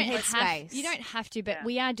my you own don't have- headspace? You don't have to, but Yeah.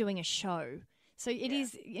 we are doing a show. So it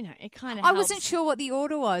is, it kind of I wasn't sure what the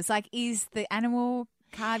order was. Like, is the animal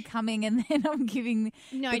card coming and then I'm giving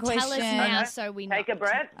No, the tell us question? now No. so we know. Take a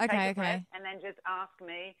breath. Okay, take a okay. breath, and then just ask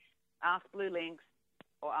me, ask Blue Links,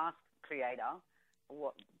 or ask Creator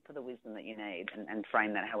what for the wisdom that you need, and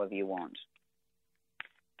frame that however you want.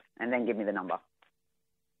 And then give me the number.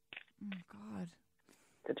 Oh, God.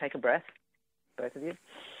 So take a breath, both of you.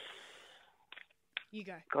 You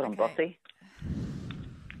go. God, I'm Okay. bossy.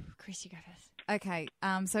 Chris, you go first. Okay,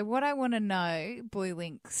 so what I want to know, Blue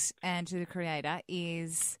Links and to the creator,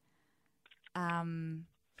 is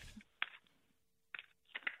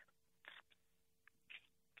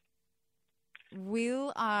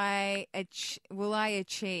will I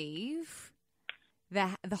achieve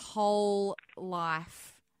the whole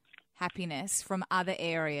life happiness from other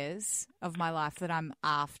areas of my life that I'm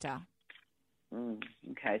after?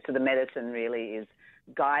 Okay, so the medicine really is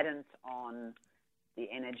guidance on the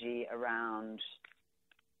energy around.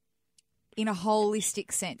 In a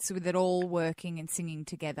holistic sense, with it all working and singing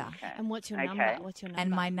together. Okay. And what's your Okay. number? What's your number?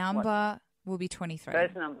 And my number will be 23.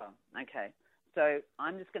 First number. Okay. So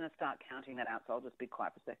I'm just going to start counting that out. So I'll just be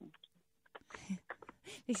quiet for a second.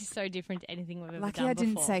 This is so different to anything we've ever Lucky done I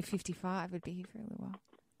didn't before. say 55 would be here for a little while.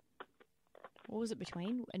 What was it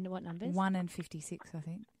between? And what numbers? 1 and 56, I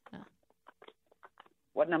think.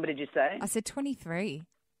 What number did you say? I said 23.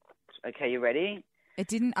 Okay, you ready? It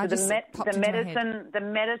didn't. I So just popped the into my head.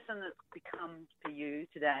 medicine that's become for you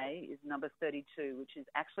today is number 32, which is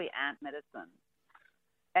actually ant medicine.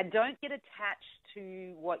 And don't get attached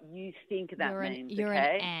to what you think that means. You're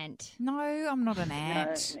okay? an ant. No, I'm not an No,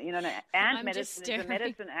 ant. ant I'm medicine just is the staring.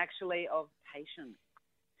 medicine actually of patience.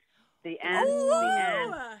 The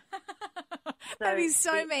ant. That is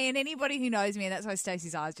so the- mean. Anybody who knows me, and that's why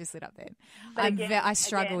Stacey's eyes just lit up then. But I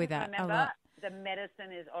struggle again, with that remember, a lot. The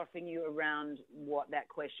medicine is offering you around what that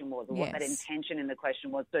question was or what that Yes. intention in the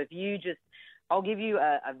question was. So if you just, I'll give you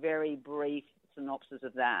a very brief synopsis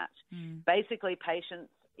of that. Basically, patience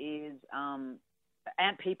is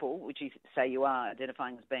ant people, which you say you are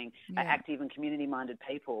identifying as being active and community-minded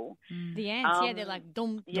people. The ants, they're like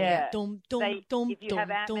dum, Yeah. dum, dum, They- dum, if you dum,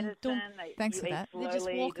 have ant dum, medicine, dum. Thanks you for eat that. slowly, They're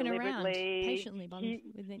just walking around deliberately.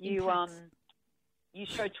 patiently You you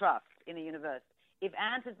show trust in the universe. If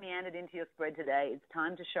ant has meandered into your spread today, it's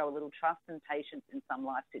time to show a little trust and patience in some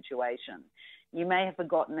life situation. You may have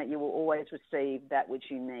forgotten that you will always receive that which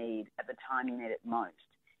you need at the time you need it most.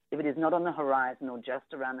 If it is not on the horizon or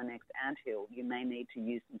just around the next anthill, you may need to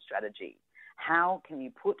use some strategy. How can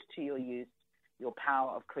you put to your use your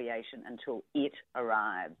power of creation until it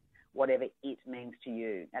arrives, whatever it means to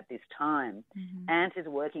you at this time? Ant is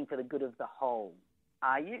working for the good of the whole.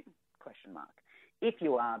 Are you? Question mark. If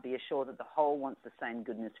you are, be assured that the whole wants the same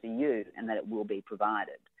goodness for you and that it will be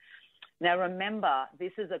provided. Now remember,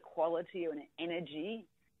 this is a quality or an energy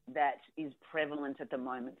that is prevalent at the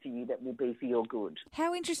moment for you that will be for your good.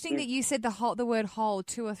 How interesting that you said the word whole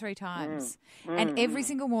 2 or 3 times. And every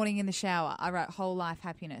single morning in the shower, I write whole life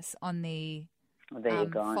happiness on the There you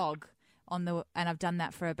go. fog and I've done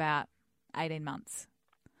that for about 18 months.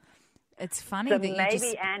 It's funny So that you maybe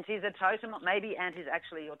just... Auntie's a totem. Maybe Auntie's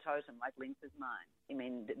actually your totem, like Lynx is mine. I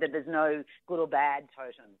mean, there's no good or bad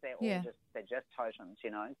totems. They're all they're just totems,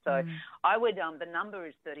 you know. So I would, the number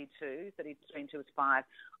is 32, 33 and 2 is 5.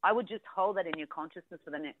 I would just hold that in your consciousness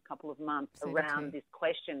for the next couple of months 32. around this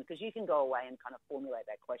question, because you can go away and kind of formulate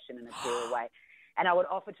that question in a clearer way. And I would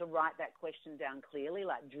offer to write that question down clearly,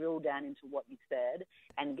 like drill down into what you said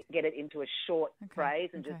and get it into a short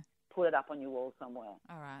phrase and just put it up on your wall somewhere.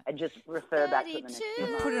 All right. And just refer back to it the next few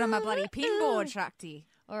months. Put it on my bloody pinboard, Shakti.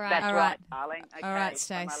 All right. That's All right, right. darling. Okay. All right, My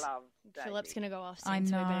Stace. love. Philip's going to go off soon, I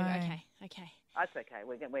so we better know. go. Okay. That's okay.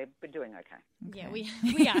 We're doing okay. Yeah, we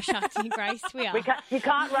are, Shakti, Grace. We are. You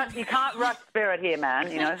can't rush spirit here, man.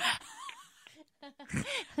 You know.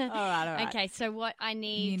 All right. Okay, so what I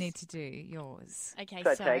need... You need to do yours. Okay,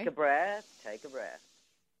 So take a breath.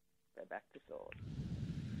 Go back to sword.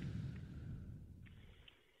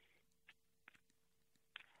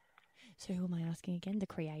 So who am I asking again? The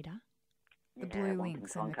creator? The blue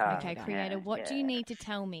links and the Wonka. Okay, creator, what do you need to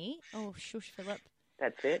tell me? Oh, shush, Philip.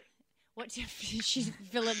 That's it. What do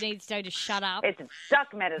Philip needs to do to shut up? It's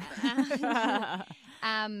duck medicine.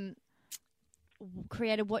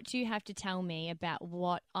 Creator, what do you have to tell me about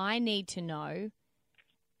what I need to know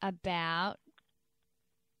about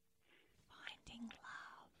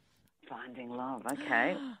Finding love.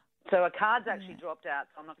 Okay. So a card's actually dropped out,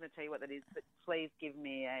 so I'm not going to tell you what that is, but please give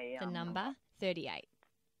me the number 38.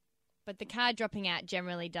 But the card dropping out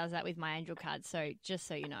generally does that with my angel cards, so just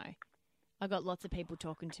so you know. I got lots of people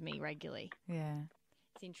talking to me regularly. Yeah.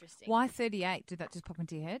 It's interesting. Why 38? Did that just pop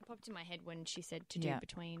into your head? It popped in my head when she said to do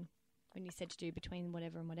between, when you said to do between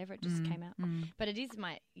whatever and whatever, it just came out. But it is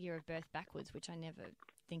my year of birth backwards, which I never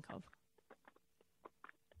think of.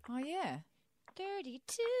 Oh, yeah.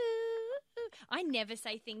 32. I never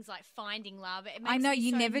say things like finding love. It makes I know, me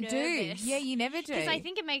you so never nervous. do. Yeah, you never do. Because I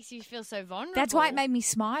think it makes you feel so vulnerable. That's why it made me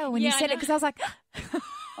smile when you said it, because I was like...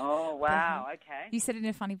 Oh, wow. Okay. You said it in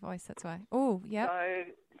a funny voice, that's why. Oh, yeah.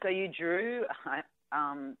 So you drew a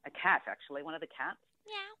cat, actually, one of the cats.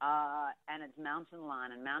 Yeah. And it's Mountain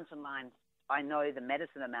Lion. And Mountain Lion, I know the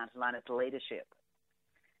medicine of Mountain Lion is leadership.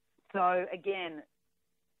 So, again,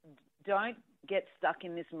 don't get stuck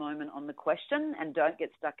in this moment on the question, and don't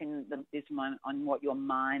get stuck in this moment on what your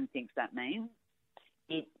mind thinks that means.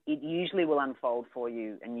 It usually will unfold for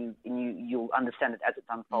you, and you'll understand it as it's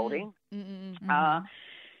unfolding.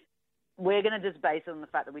 We're going to just base it on the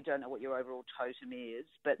fact that we don't know what your overall totem is,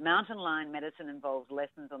 but Mountain Lion medicine involves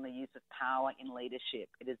lessons on the use of power in leadership.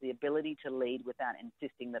 It is the ability to lead without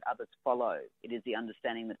insisting that others follow. It is the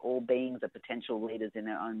understanding that all beings are potential leaders in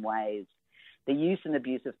their own ways. The use and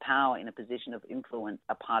abuse of power in a position of influence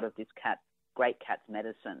are part of this great cat's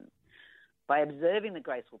medicine. By observing the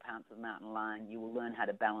graceful pounce of Mountain Lion, you will learn how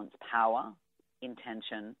to balance power,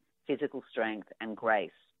 intention, physical strength, and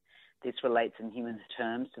grace. This relates in human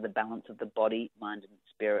terms to the balance of the body, mind, and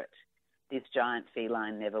spirit. This giant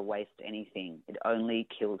feline never wastes anything. It only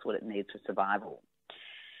kills what it needs for survival.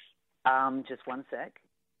 Just one sec.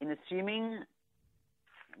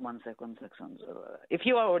 If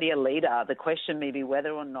you are already a leader, the question may be whether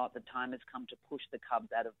or not the time has come to push the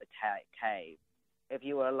cubs out of the cave. If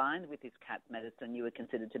you are aligned with this cat's medicine, you are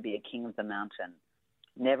considered to be a king of the mountain,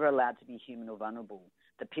 never allowed to be human or vulnerable.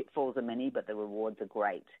 The pitfalls are many, but the rewards are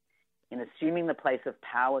great. In assuming the place of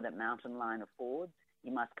power that Mountain Lion affords,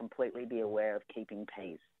 you must completely be aware of keeping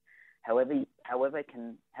peace. However, you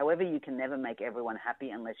can never make everyone happy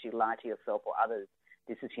unless you lie to yourself or others.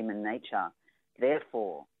 This is human nature.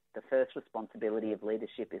 Therefore, the first responsibility of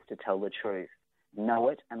leadership is to tell the truth. Know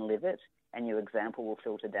it and live it, and your example will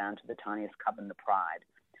filter down to the tiniest cub in the pride.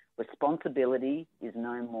 Responsibility is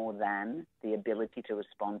no more than the ability to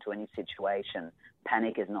respond to any situation.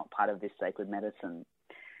 Panic is not part of this sacred medicine.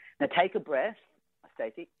 Now take a breath,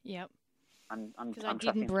 Stacey. Yep. Because I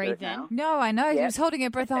didn't breathe then. No, I know. He was holding her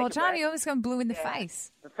breath the whole Take a time. breath. He almost got blue in the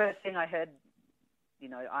face. The first thing I heard,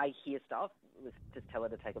 I hear stuff, was just tell her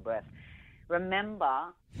to take a breath.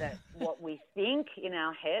 Remember that what we think in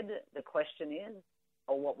our head the question is,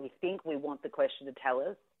 or what we think we want the question to tell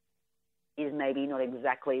us, is maybe not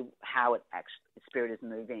exactly how Spirit is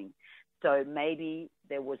moving. So maybe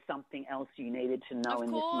there was something else you needed to know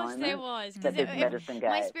in this moment. Of course there was. That this medicine gave.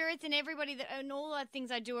 My spirits and everybody and all the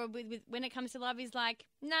things I do with when it comes to love is like,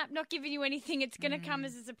 nah, not giving you anything. It's going to come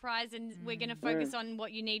as a surprise, and we're going to focus on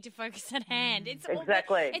what you need to focus at hand. It's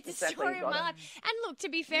a story of my life. And look, to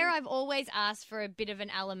be fair, I've always asked for a bit of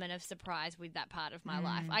an element of surprise with that part of my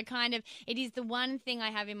life. It is the one thing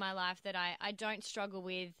I have in my life that I don't struggle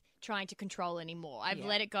with trying to control anymore. I've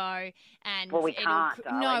let it go, and we can't.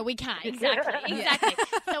 No, we can't. Exactly.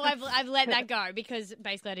 So I've let that go because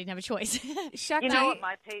basically I didn't have a choice. You know what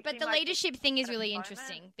my teaching, but the leadership thing is really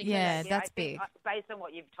interesting. Because that's big. Based on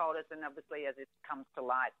what you've told us, and obviously as it comes to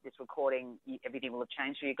light, this recording, everything will have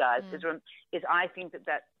changed for you guys. Is I think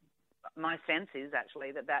that my sense is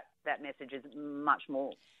actually that message is much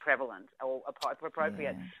more prevalent or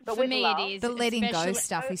appropriate. Yeah. But for with me, love, it is. The letting go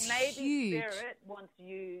stuff is maybe huge. Spirit wants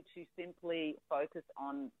you to simply focus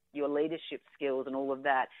on your leadership skills and all of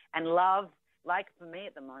that. And love, like for me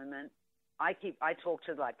at the moment, I talk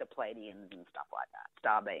to like the Pleiadians and stuff like that,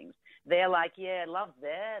 star beings. They're like, yeah, love's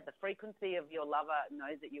there. The frequency of your lover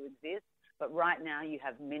knows that you exist. But right now you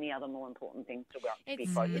have many other more important things to be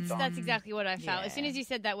focused on. That's exactly what I felt. As soon as you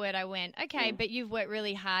said that word, I went, okay, but you've worked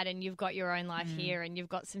really hard and you've got your own life here and you've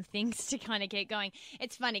got some things to kind of keep going.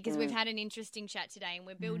 It's funny because we've had an interesting chat today and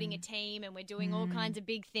we're building a team and we're doing all kinds of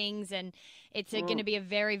big things, and it's going to be a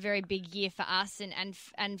very, very big year for us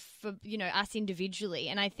and for, you know, us individually.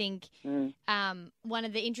 And I think one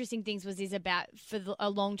of the interesting things is about for a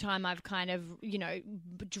long time I've kind of, you know,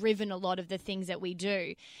 driven a lot of the things that we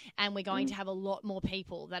do, and we're going to have a lot more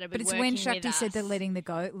people that have been working with us. But it's when Shakti said the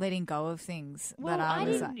letting go of things well, that I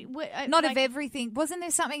was not of everything. Wasn't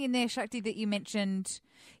there something in there, Shakti, that you mentioned,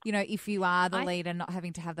 you know, if you are the leader, not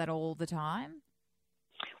having to have that all the time?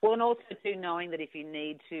 Well, and also too knowing that if you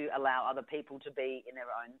need to allow other people to be in their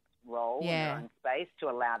own role, in their own space, to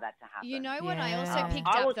allow that to happen. You know what I also picked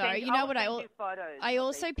up though? You know what I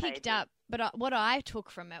also picked up, but what I took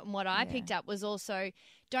from it and what I picked up was also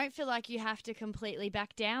don't feel like you have to completely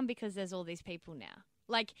back down because there's all these people now.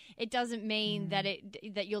 Like, it doesn't mean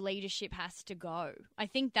that your leadership has to go. I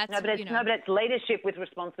think that's but it's leadership with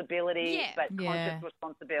responsibility, but conscious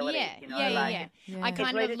responsibility. I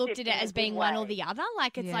kind of looked at it as being one or the other.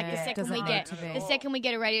 Like, it's like the second we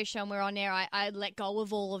get a radio show and we're on air, I let go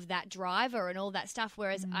of all of that driver and all that stuff.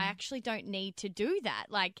 Whereas I actually don't need to do that.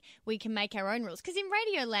 Like, we can make our own rules because in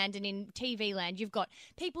radio land and in TV land, you've got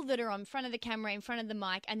people that are on front of the camera, in front of the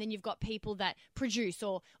mic, and then you've got people that produce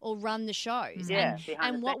or run the shows.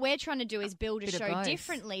 And what we're trying to do is build a show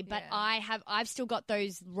differently, but I've still got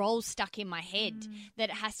those roles stuck in my head that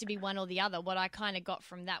it has to be one or the other. What I kind of got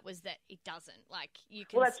from that was that it doesn't. Like, you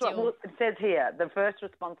can that's what it says here. The first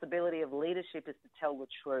responsibility of leadership is to tell the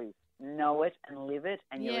truth, know it and live it,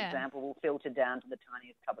 and your example will filter down to the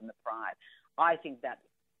tiniest cub in the pride. I think that,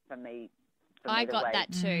 for me, I got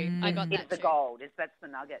that too. I got that too. It's the gold. That's the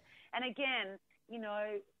nugget. And again, you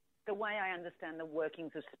know, the way I understand the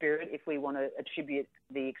workings of spirit, if we want to attribute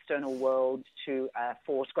the external world to a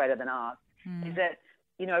force greater than us, is that,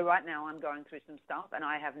 you know, right now I'm going through some stuff and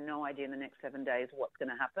I have no idea in the next 7 days what's going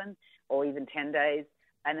to happen, or even 10 days.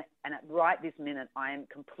 And right this minute, I am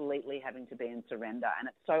completely having to be in surrender. And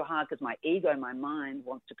it's so hard because my ego, my mind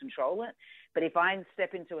wants to control it. But if I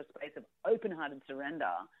step into a space of open-hearted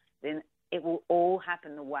surrender, then it will all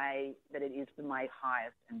happen the way that it is for my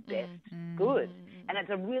highest and best good. And it's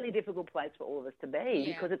a really difficult place for all of us to be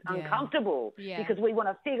because it's uncomfortable, because we want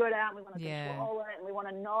to figure it out, we want to control it, and we want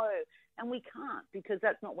to know. And we can't, because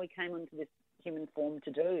that's not what we came into this human form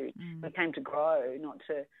to do. We came to grow,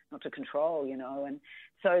 not to control, you know. And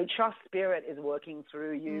so trust spirit is working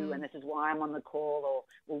through you, and this is why I'm on the call,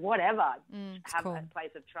 or whatever. Have a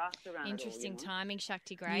place of trust around Interesting it all, timing,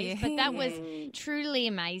 Shakti Grace. But that was truly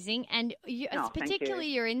amazing, and particularly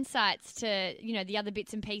your insights to, you know, the other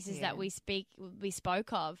bits and pieces that we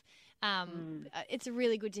spoke of. It's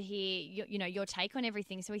really good to hear your take on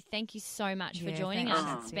everything. So we thank you so much for joining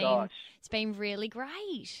us. It's been really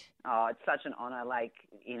great. Oh, it's such an honour. Like,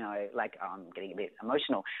 you know, I'm getting a bit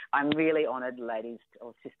emotional. I'm really honoured, ladies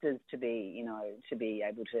or sisters, to be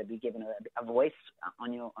able to be given a voice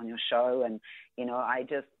on your show. And, you know, I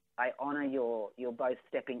honour you're both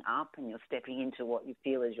stepping up and you're stepping into what you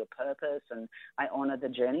feel is your purpose, and I honour the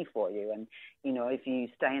journey for you. And, you know, if you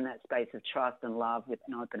stay in that space of trust and love with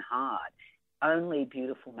an open heart, only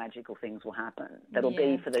beautiful, magical things will happen. That'll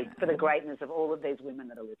be for the greatness of all of these women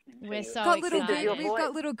that are listening to We're you. so excited. We've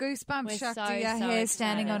got little goosebumps, Shakti. Our hair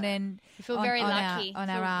standing on end. We feel very lucky. On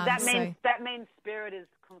our arms. That means spirit is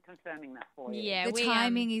confirming that for you. Yeah, the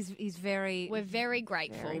timing is very. We're very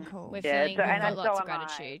grateful. Very cool. We're feeling we've got lots of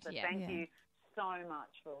gratitude. So thank you so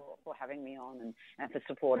much for having me on and for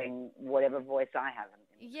supporting whatever voice I have.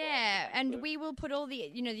 Yeah, and we will put all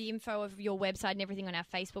the the info of your website and everything on our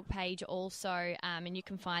Facebook page also, and you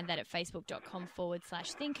can find that at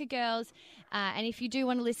facebook.com/thinkergirls. And if you do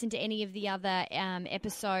want to listen to any of the other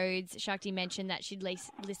episodes, Shakti mentioned that she'd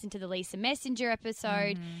listen to the Lisa Messenger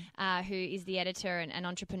episode, who is the editor and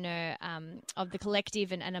entrepreneur of The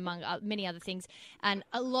Collective and among many other things, and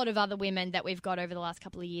a lot of other women that we've got over the last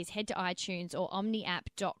couple of years. Head to iTunes or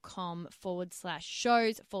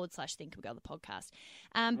omniapp.com/shows/Thinker Girl, the podcast.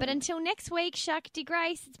 But until next week, Shakti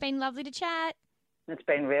Grace, it's been lovely to chat. It's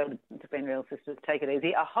been real, sisters. Take it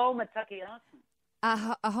easy. Aho mataki asan.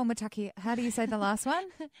 Aho mataki. How do you say the last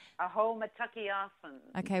one? Aho mataki asan.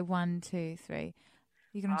 Okay, 1, 2, 3.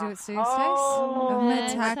 You going to do it, Sue? Aho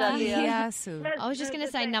mataki asu. I was just going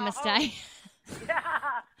to say namaste.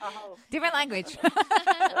 Different language.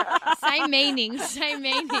 Same meaning.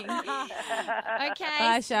 Okay.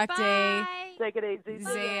 Bye, Shakti. Bye. Take it easy.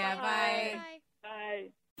 See ya. Bye.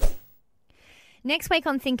 Bye. Next week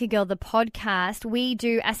on Thinker Girl, the podcast, we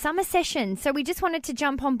do a summer session. So we just wanted to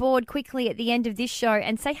jump on board quickly at the end of this show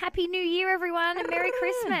and say Happy New Year, everyone, and Merry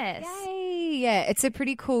Christmas. Yay. Yeah, it's a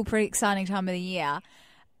pretty cool, pretty exciting time of the year.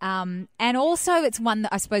 And also it's one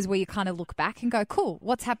that I suppose where you kind of look back and go, cool,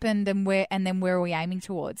 what's happened and then where are we aiming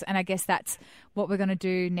towards? And I guess that's what we're going to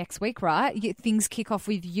do next week, right? Things kick off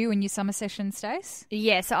with you and your summer session, Stace?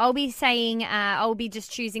 Yeah, so I'll be saying, I'll be just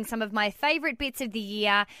choosing some of my favourite bits of the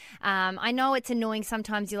year. I know it's annoying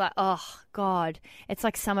sometimes. You're like, oh, God, it's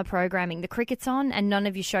like summer programming. The cricket's on and none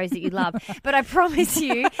of your shows that you love. But I promise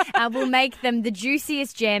you, we'll make them the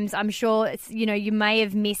juiciest gems. I'm sure, you may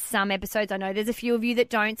have missed some episodes. I know there's a few of you that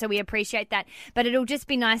don't, so we appreciate that. But it'll just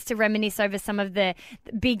be nice to reminisce over some of the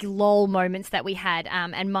big lull moments that we had.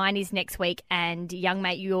 And mine is next week. And young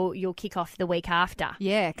mate, you'll kick off the week after.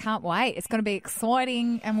 Yeah, can't wait. It's going to be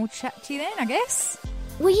exciting, and we'll chat to you then, I guess.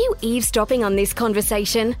 Were you eavesdropping on this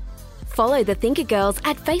conversation? Follow the Thinker Girls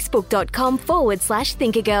at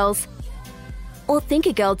facebook.com/thinkergirls or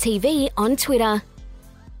Thinker Girl TV on Twitter.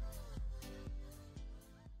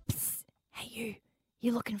 Psst, hey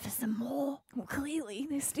you looking for some more? Well, clearly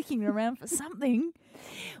they're sticking around for something.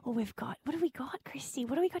 Well, what do we got, Christy?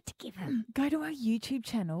 What do we got to give them? Go to our YouTube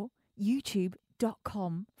channel,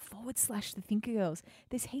 youtube.com/thethinkergirls.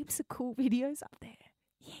 There's heaps of cool videos up there.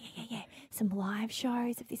 Yeah. Some live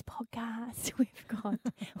shows of this podcast. We've got,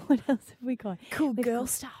 what else have we got? Cool girl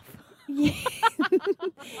stuff. Yeah.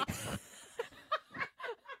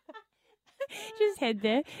 Just head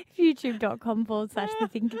there,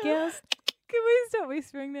 youtube.com/thethinkergirls. Can we stop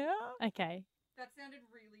whispering now? Okay. That sounded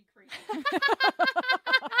really creepy.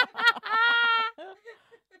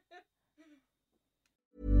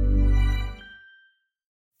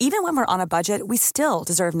 Even when we're on a budget, we still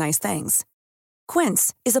deserve nice things.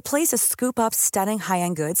 Quince is a place to scoop up stunning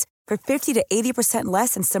high-end goods for 50 to 80%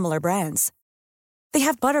 less than similar brands. They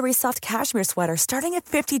have buttery soft cashmere sweaters starting at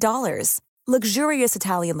 $50, luxurious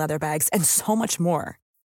Italian leather bags, and so much more.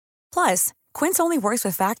 Plus, Quince only works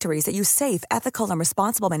with factories that use safe, ethical, and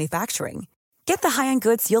responsible manufacturing. Get the high-end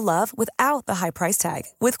goods you'll love without the high price tag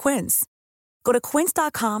with Quince. Go to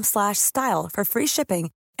quince.com/style for free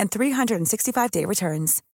shipping and 365-day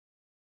returns.